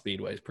of Lost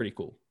Speedways. Pretty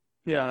cool.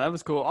 Yeah, that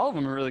was cool. All of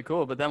them are really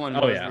cool, but that one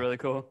was really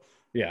cool.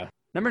 Yeah.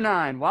 Number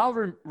 9, while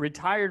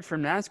retired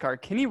from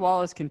NASCAR, Kenny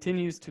Wallace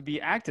continues to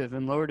be active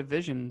in lower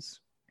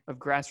divisions of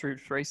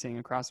grassroots racing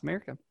across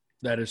America.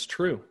 That is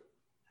true.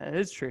 That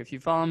is true. If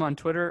you follow him on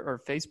Twitter or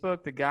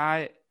Facebook, the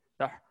guy,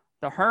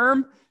 the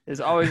Herm,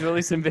 is always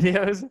releasing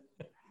videos,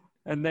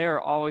 and they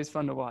are always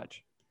fun to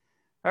watch.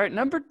 All right,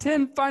 number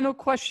 10, final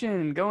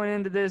question. Going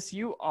into this,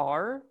 you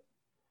are,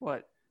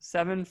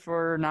 7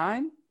 for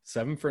 9?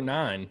 7 for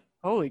 9.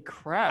 Holy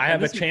crap. I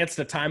have a chance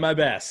to tie my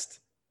best.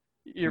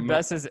 Your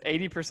best is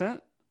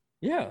 80%?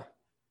 Yeah.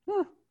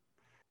 Huh.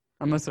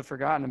 I must have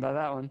forgotten about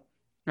that one.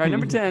 All right,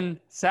 number 10,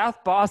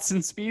 South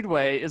Boston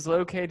Speedway is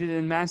located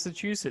in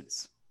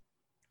Massachusetts.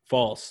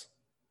 False.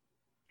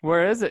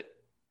 Where is it?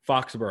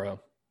 Foxborough.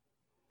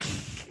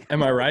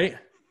 Am I right?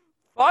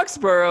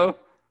 Foxborough?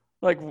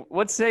 Like,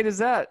 what state is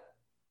that?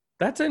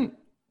 That's in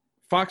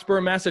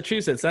Foxborough,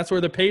 Massachusetts. That's where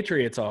the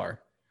Patriots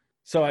are.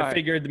 So I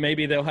figured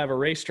maybe they'll have a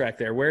racetrack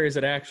there. Where is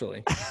it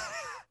actually?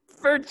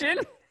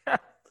 Virginia.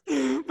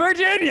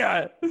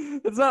 Virginia.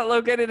 It's not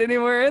located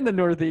anywhere in the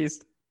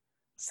Northeast.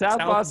 South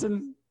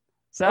Boston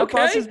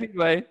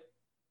Speedway.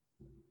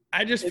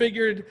 I just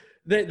figured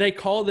they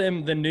call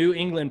them the New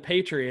England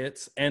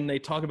Patriots, and they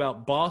talk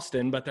about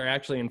Boston, but they're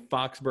actually in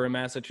Foxborough,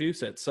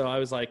 Massachusetts. So I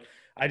was like,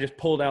 I just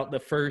pulled out the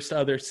first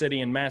other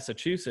city in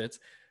Massachusetts.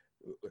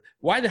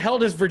 Why the hell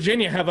does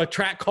Virginia have a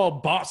track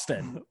called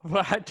Boston?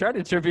 Well, I tried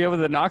to trip you over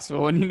the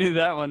Knoxville when you knew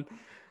that one.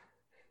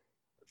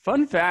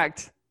 Fun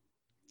fact,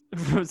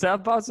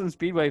 South Boston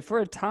Speedway for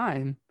a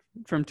time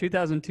from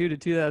 2002 to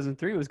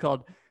 2003 was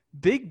called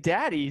Big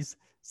Daddy's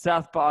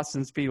South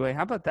Boston Speedway.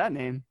 How about that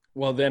name?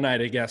 Well, then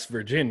I'd have guessed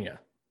Virginia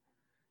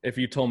if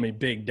you told me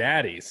Big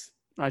Daddy's.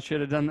 I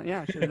should have done that.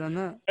 Yeah, I should have done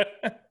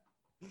that.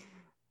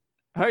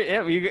 All right,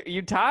 yeah,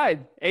 you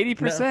tied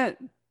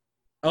 80%. No.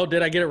 Oh,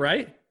 did I get it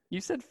right? You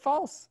said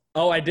false.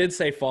 Oh, I did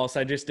say false.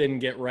 I just didn't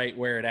get right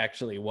where it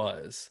actually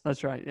was.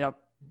 That's right. Yep.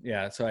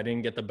 Yeah, so I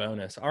didn't get the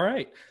bonus. All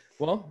right.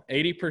 Well,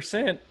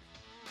 80%.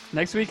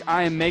 Next week,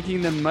 I am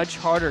making them much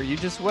harder. You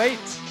just wait.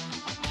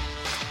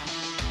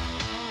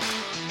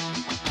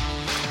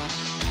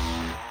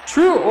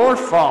 True or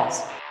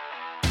false?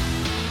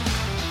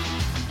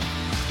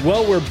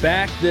 Well, we're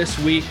back this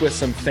week with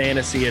some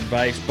fantasy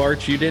advice.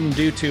 Bart, you didn't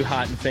do too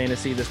hot in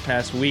fantasy this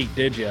past week,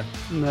 did you?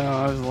 No,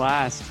 I was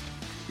last.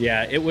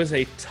 Yeah, it was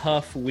a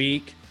tough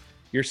week.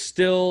 You're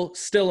still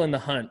in the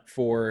hunt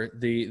for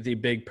the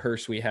big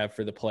purse we have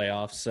for the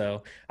playoffs.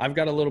 So I've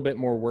got a little bit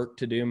more work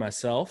to do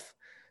myself.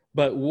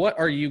 But what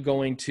are you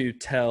going to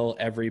tell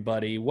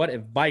everybody? What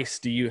advice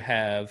do you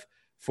have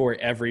for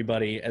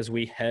everybody as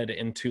we head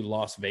into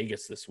Las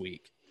Vegas this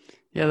week?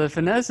 Yeah, the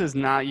finesse is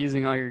not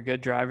using all your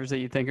good drivers that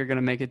you think are going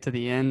to make it to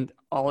the end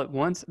all at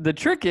once. The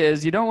trick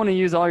is you don't want to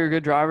use all your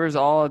good drivers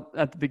all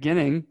at the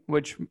beginning,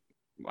 which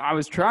I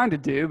was trying to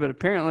do, but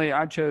apparently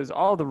I chose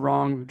all the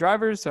wrong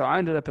drivers, so I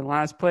ended up in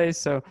last place.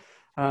 So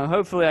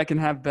hopefully I can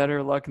have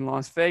better luck in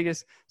Las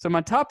Vegas. So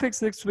my top picks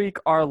this week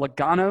are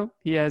Logano.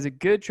 He has a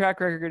good track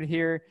record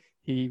here.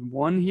 He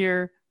won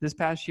here this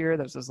past year.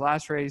 That was his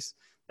last race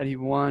that he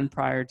won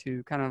prior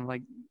to kind of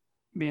like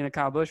being a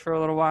Kyle Busch for a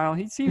little while.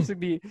 He seems to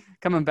be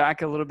coming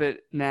back a little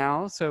bit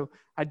now. So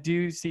I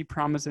do see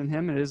promise in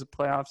him. It is a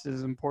playoffs. It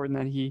is important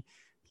that he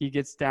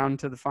gets down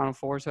to the Final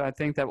Four. So I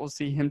think that we'll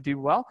see him do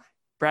well.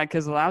 Brad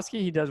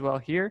Keselowski, he does well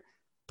here.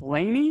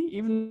 Blaney,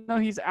 even though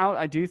he's out,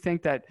 I do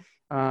think that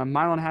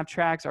mile and a half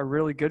tracks are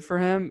really good for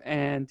him,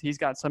 and he's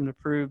got something to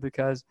prove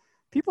because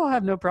people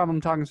have no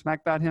problem talking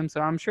smack about him. So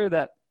I'm sure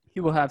that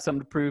he will have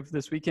something to prove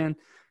this weekend.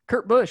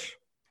 Kurt Busch,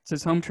 it's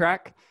his home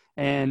track,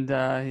 and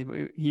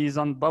he's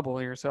on the bubble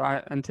here. So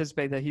I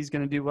anticipate that he's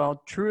going to do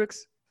well. Truex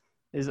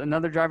is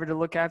another driver to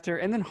look after,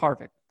 and then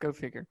Harvick, go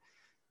figure.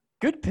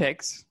 Good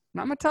picks,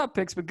 not my top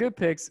picks, but good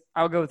picks.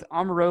 I'll go with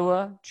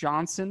Almirola,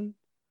 Johnson,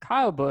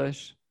 Kyle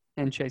Busch,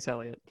 and Chase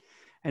Elliott.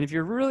 And if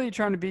you're really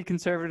trying to be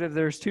conservative,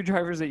 there's two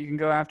drivers that you can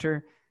go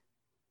after.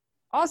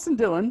 Austin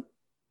Dillon,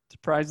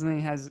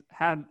 surprisingly, has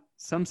had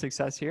some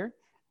success here.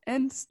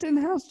 And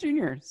Stenhouse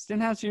Jr.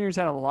 Stenhouse Jr. has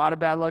had a lot of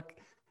bad luck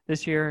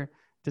this year,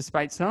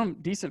 despite some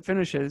decent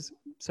finishes.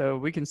 So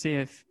we can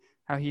see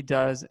how he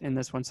does in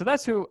this one. So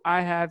that's who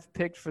I have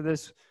picked for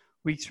this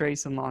week's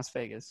race in Las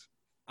Vegas.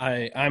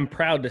 I'm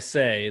proud to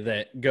say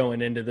that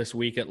going into this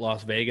week at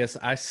Las Vegas,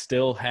 I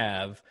still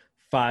have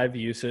 5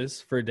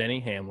 uses for Denny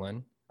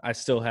Hamlin. I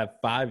still have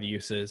 5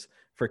 uses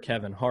for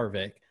Kevin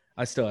Harvick.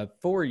 I still have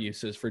 4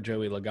 uses for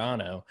Joey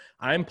Logano.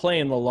 I'm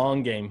playing the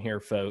long game here,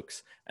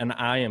 folks, and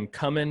I am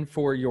coming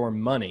for your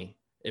money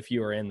if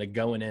you are in the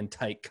Going In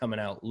Tight, Coming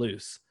Out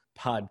Loose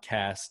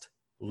podcast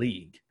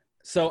league.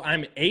 So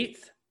I'm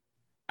 8th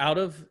out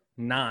of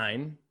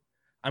 9.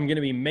 I'm going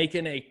to be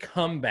making a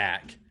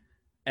comeback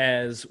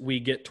as we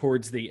get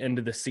towards the end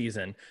of the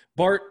season.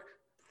 Bart,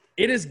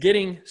 it is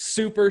getting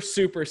super,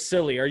 super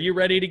silly. Are you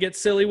ready to get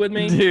silly with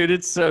me? Dude,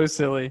 it's so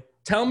silly.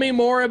 Tell me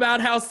more about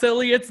how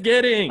silly it's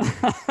getting.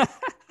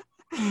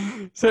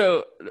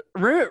 So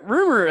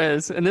rumor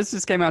is, and this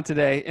just came out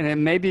today, and it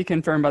may be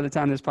confirmed by the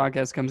time this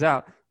podcast comes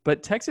out,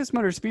 but Texas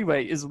Motor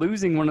Speedway is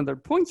losing one of their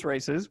points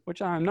races,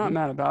 which I'm not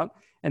mad about,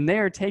 and they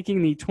are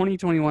taking the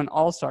 2021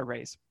 All-Star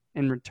race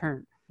in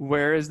return.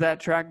 Where is that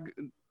track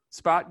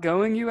spot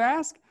going, you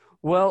ask?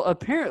 Well,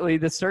 apparently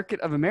the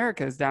Circuit of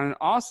America is down in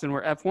Austin,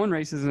 where F1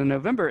 races in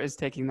November is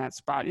taking that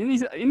spot.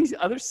 Any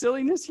other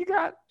silliness you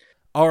got?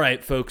 All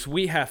right, folks,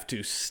 we have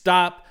to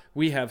stop.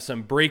 we have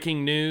some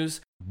breaking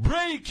news.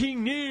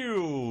 Breaking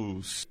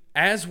news!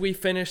 As we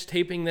finished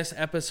taping this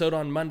episode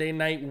on Monday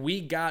night,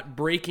 we got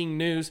breaking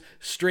news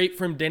straight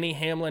from Denny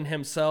Hamlin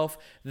himself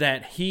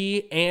that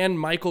he and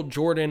Michael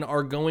Jordan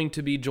are going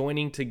to be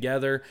joining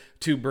together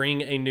to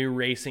bring a new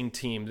racing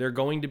team. They're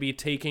going to be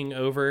taking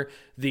over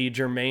the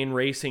Germain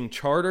Racing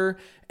charter,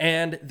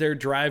 and their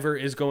driver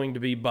is going to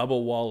be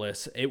Bubba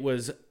Wallace. It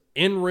was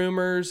in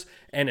rumors,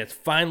 and it's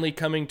finally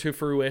coming to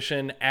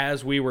fruition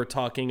as we were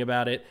talking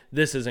about it.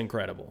 This is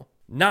incredible.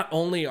 Not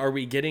only are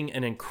we getting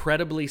an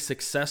incredibly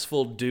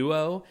successful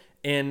duo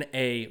in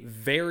a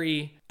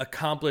very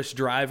accomplished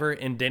driver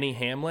in Denny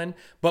Hamlin,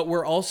 but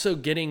we're also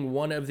getting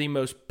one of the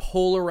most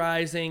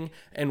polarizing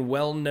and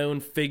well-known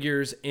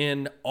figures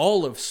in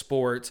all of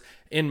sports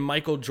in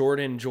Michael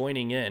Jordan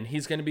joining in.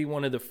 He's going to be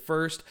one of the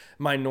first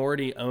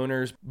minority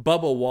owners.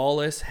 Bubba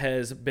Wallace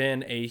has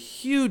been a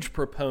huge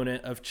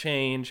proponent of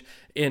change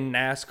in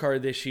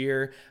NASCAR this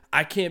year.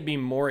 I can't be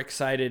more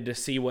excited to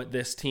see what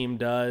this team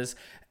does,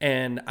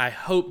 and I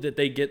hope that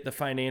they get the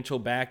financial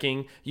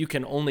backing. You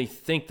can only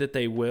think that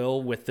they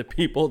will with the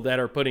people that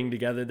are putting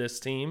together this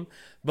team,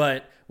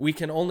 but we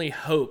can only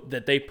hope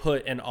that they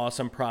put an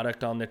awesome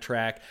product on the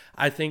track.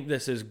 I think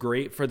this is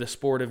great for the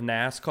sport of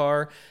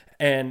NASCAR,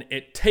 and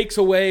it takes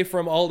away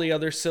from all the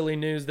other silly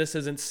news. This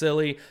isn't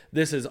silly.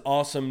 This is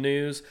awesome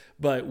news,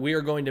 but we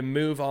are going to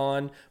move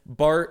on.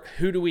 Bart,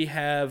 who do we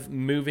have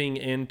moving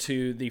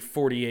into the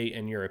 48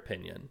 in your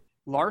opinion?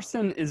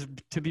 Larson is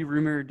to be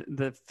rumored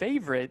the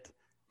favorite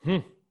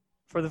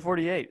for the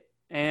 48.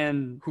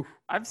 And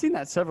I've seen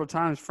that several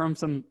times from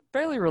some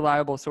fairly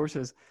reliable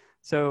sources.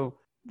 So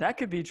that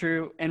could be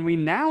true. And we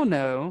now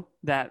know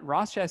that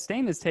Ross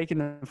Chastain is taking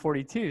the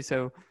 42.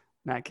 So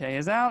Matt Kay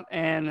is out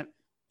and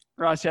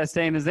Ross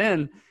Chastain is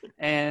in.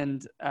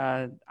 And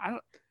I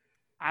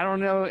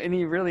don't know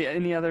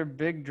any other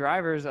big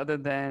drivers other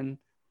than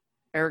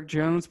Eric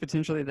Jones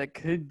potentially that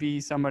could be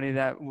somebody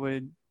that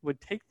would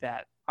take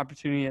that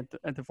opportunity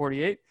at the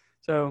 48.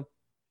 So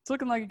it's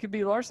looking like it could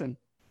be Larson.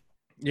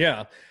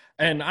 Yeah.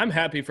 And I'm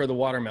happy for the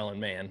watermelon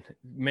man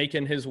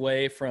making his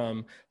way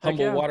from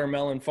humble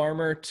watermelon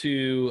farmer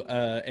to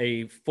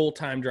a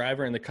full-time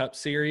driver in the Cup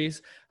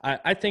Series.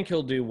 I think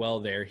he'll do well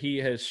there. He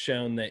has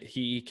shown that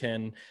he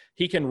can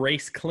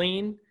race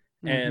clean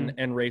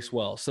and race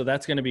well. So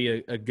that's going to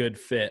be a good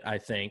fit, I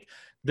think.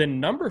 The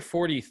number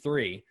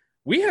 43,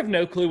 we have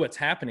no clue what's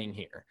happening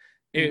here.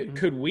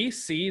 Could we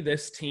see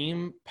this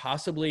team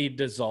possibly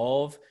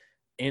dissolve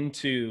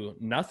into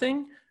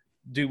nothing?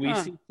 Do we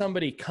see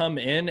somebody come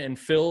in and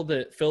fill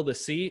the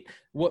seat?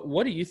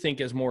 What do you think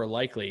is more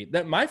likely?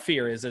 That my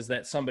fear is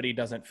that somebody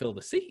doesn't fill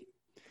the seat.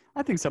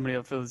 I think somebody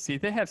will fill the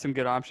seat. They have some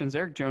good options.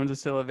 Eric Jones is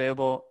still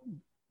available.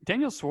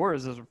 Daniel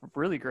Suarez is a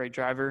really great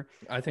driver.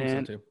 I think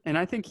so too. And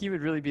I think he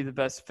would really be the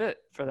best fit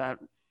for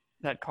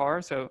that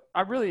car. So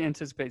I really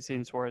anticipate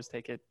seeing Suarez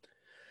take it.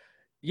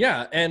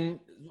 Yeah, and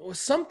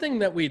something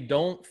that we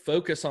don't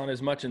focus on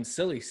as much in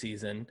silly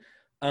season,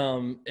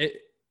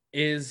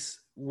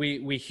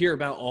 we hear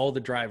about all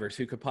the drivers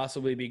who could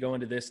possibly be going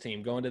to this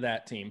team, going to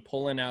that team,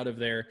 pulling out of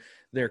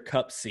their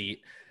Cup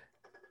seat.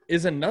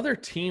 Is another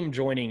team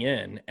joining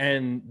in?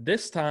 And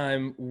this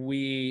time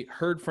we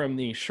heard from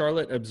the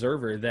Charlotte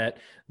Observer that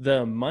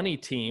the Money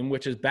team,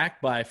 which is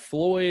backed by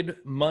Floyd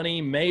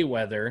Money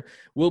Mayweather,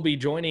 will be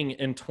joining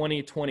in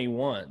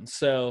 2021.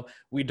 So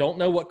we don't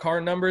know what car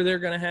number they're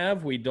going to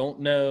have. We don't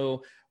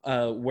know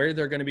where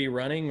they're going to be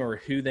running or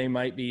who they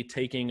might be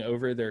taking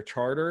over their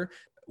charter.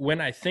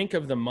 When I think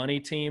of the Money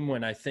team,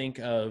 when I think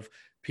of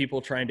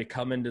people trying to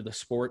come into the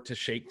sport to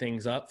shake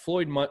things up,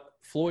 Floyd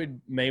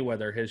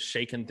Mayweather has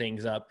shaken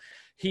things up.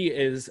 He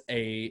is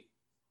a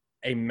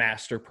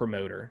master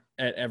promoter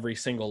at every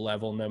single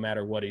level, no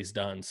matter what he's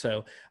done.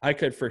 So I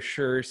could for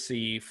sure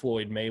see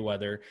Floyd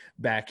Mayweather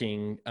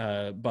backing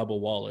Bubba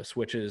Wallace,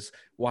 which is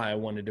why I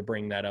wanted to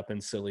bring that up in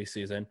silly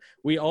season.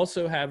 We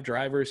also have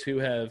drivers who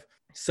have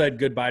said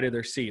goodbye to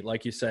their seat.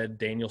 Like you said,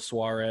 Daniel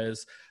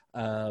Suarez,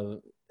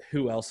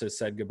 who else has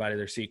said goodbye to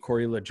their seat?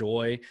 Corey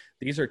LaJoie.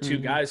 These are two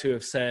guys who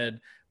have said,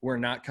 we're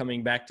not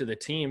coming back to the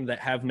team, that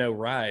have no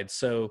ride.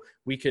 So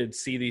we could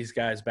see these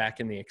guys back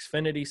in the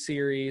Xfinity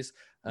series.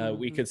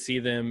 We could see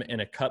them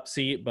in a Cup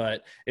seat,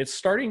 but it's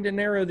starting to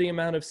narrow the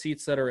amount of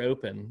seats that are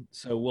open.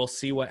 So we'll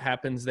see what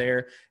happens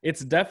there.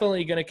 It's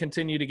definitely going to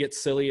continue to get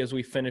silly as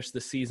we finish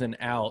the season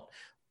out,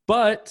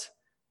 but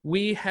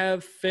we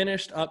have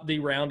finished up the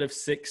round of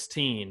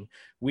 16.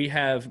 We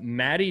have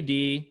Matty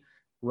D,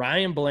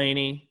 Ryan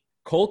Blaney,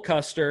 Cole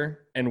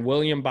Custer, and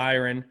William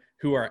Byron,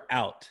 who are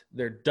out.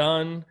 They're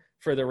done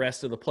for the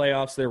rest of the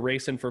playoffs. They're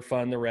racing for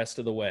fun the rest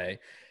of the way.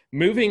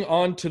 Moving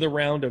on to the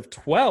round of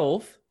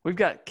 12. We've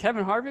got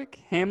Kevin Harvick,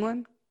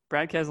 Hamlin,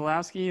 Brad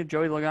Keselowski,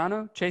 Joey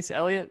Logano, Chase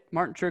Elliott,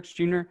 Martin Truex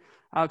Jr.,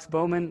 Alex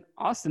Bowman,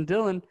 Austin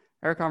Dillon,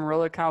 Eric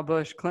Almirola, Kyle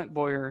Busch, Clint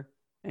Bowyer,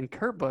 and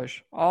Kurt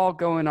Busch, all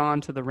going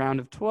on to the round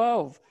of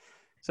 12.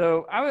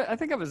 So I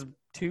think I was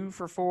 2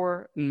 for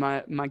 4 in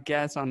my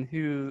guess on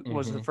who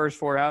was the first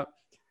 4 out.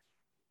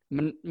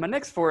 My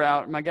next 4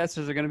 out, my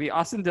guesses are going to be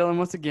Austin Dillon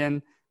once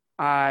again.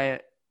 I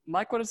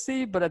like what I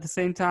see, but at the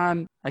same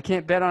time, I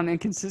can't bet on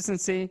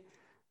inconsistency.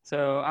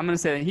 So I'm going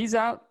to say that he's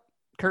out.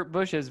 Kurt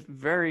Busch is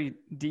very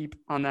deep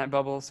on that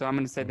bubble, so I'm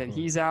going to say that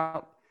he's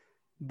out.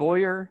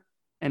 Bowyer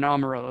and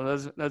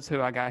Almirola. That's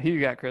who I got. Who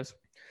you got, Chris?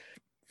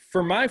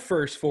 For my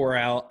first 4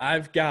 out,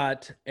 I've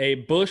got a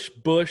Busch,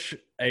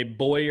 a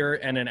Bowyer,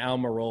 and an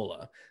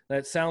Almirola.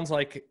 That sounds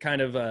like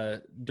kind of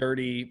a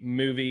dirty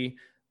movie.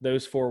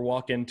 Those 4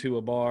 walk into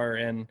a bar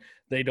and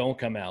they don't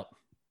come out.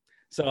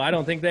 So I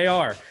don't think they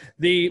are.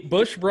 The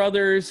Busch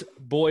brothers,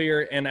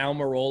 Bowyer, and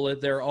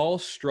Almirola, they're all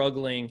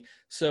struggling.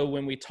 So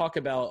when we talk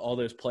about all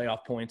those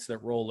playoff points that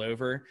roll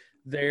over,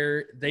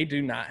 they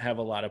do not have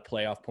a lot of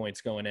playoff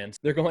points going in.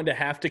 They're going to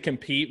have to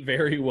compete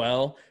very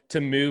well to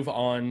move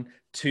on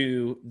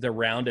to the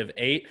round of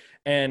 8.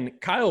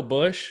 And Kyle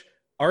Busch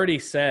already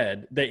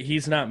said that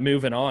he's not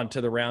moving on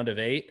to the round of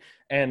 8.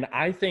 And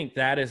I think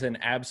that is an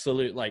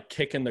absolute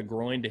kick in the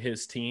groin to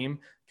his team,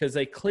 because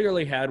they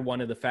clearly had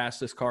one of the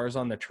fastest cars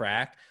on the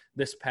track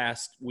this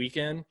past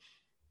weekend.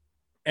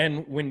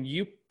 And when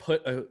you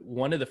put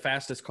one of the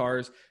fastest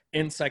cars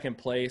in second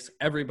place,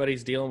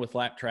 everybody's dealing with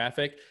lap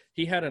traffic.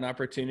 He had an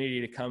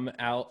opportunity to come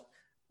out,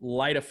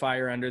 light a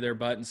fire under their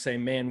butt and say,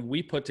 man,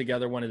 we put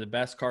together one of the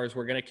best cars.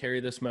 We're going to carry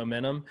this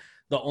momentum.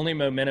 The only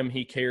momentum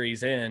he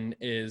carries in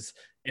is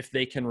if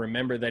they can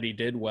remember that he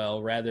did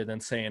well, rather than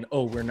saying,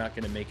 oh, we're not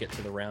going to make it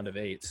to the round of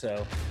 8.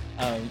 So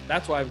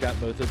that's why I've got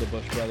both of the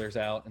Busch brothers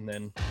out, and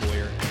then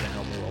Bowyer and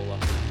Almirola.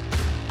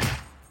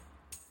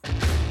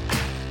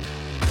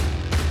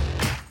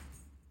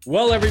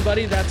 Well,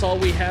 everybody, that's all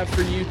we have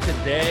for you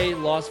today.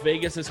 Las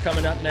Vegas is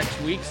coming up next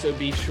week, so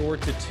be sure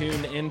to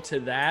tune into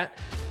that.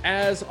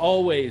 As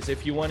always,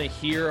 if you want to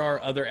hear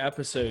our other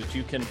episodes,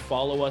 you can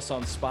follow us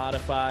on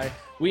Spotify.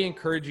 We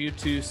encourage you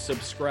to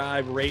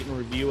subscribe, rate, and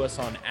review us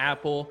on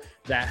Apple.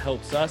 That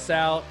helps us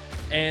out.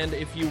 And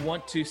if you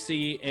want to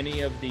see any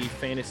of the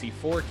fantasy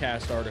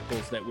forecast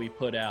articles that we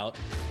put out,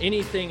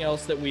 anything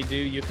else that we do,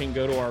 you can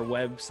go to our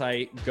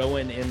website,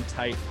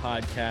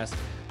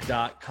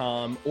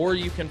 goingintightpodcast.com, or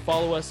you can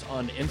follow us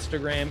on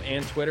Instagram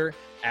and Twitter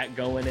at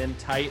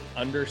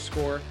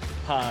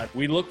goingintight_pod.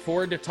 We look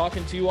forward to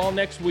talking to you all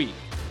next week.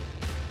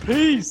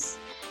 Peace.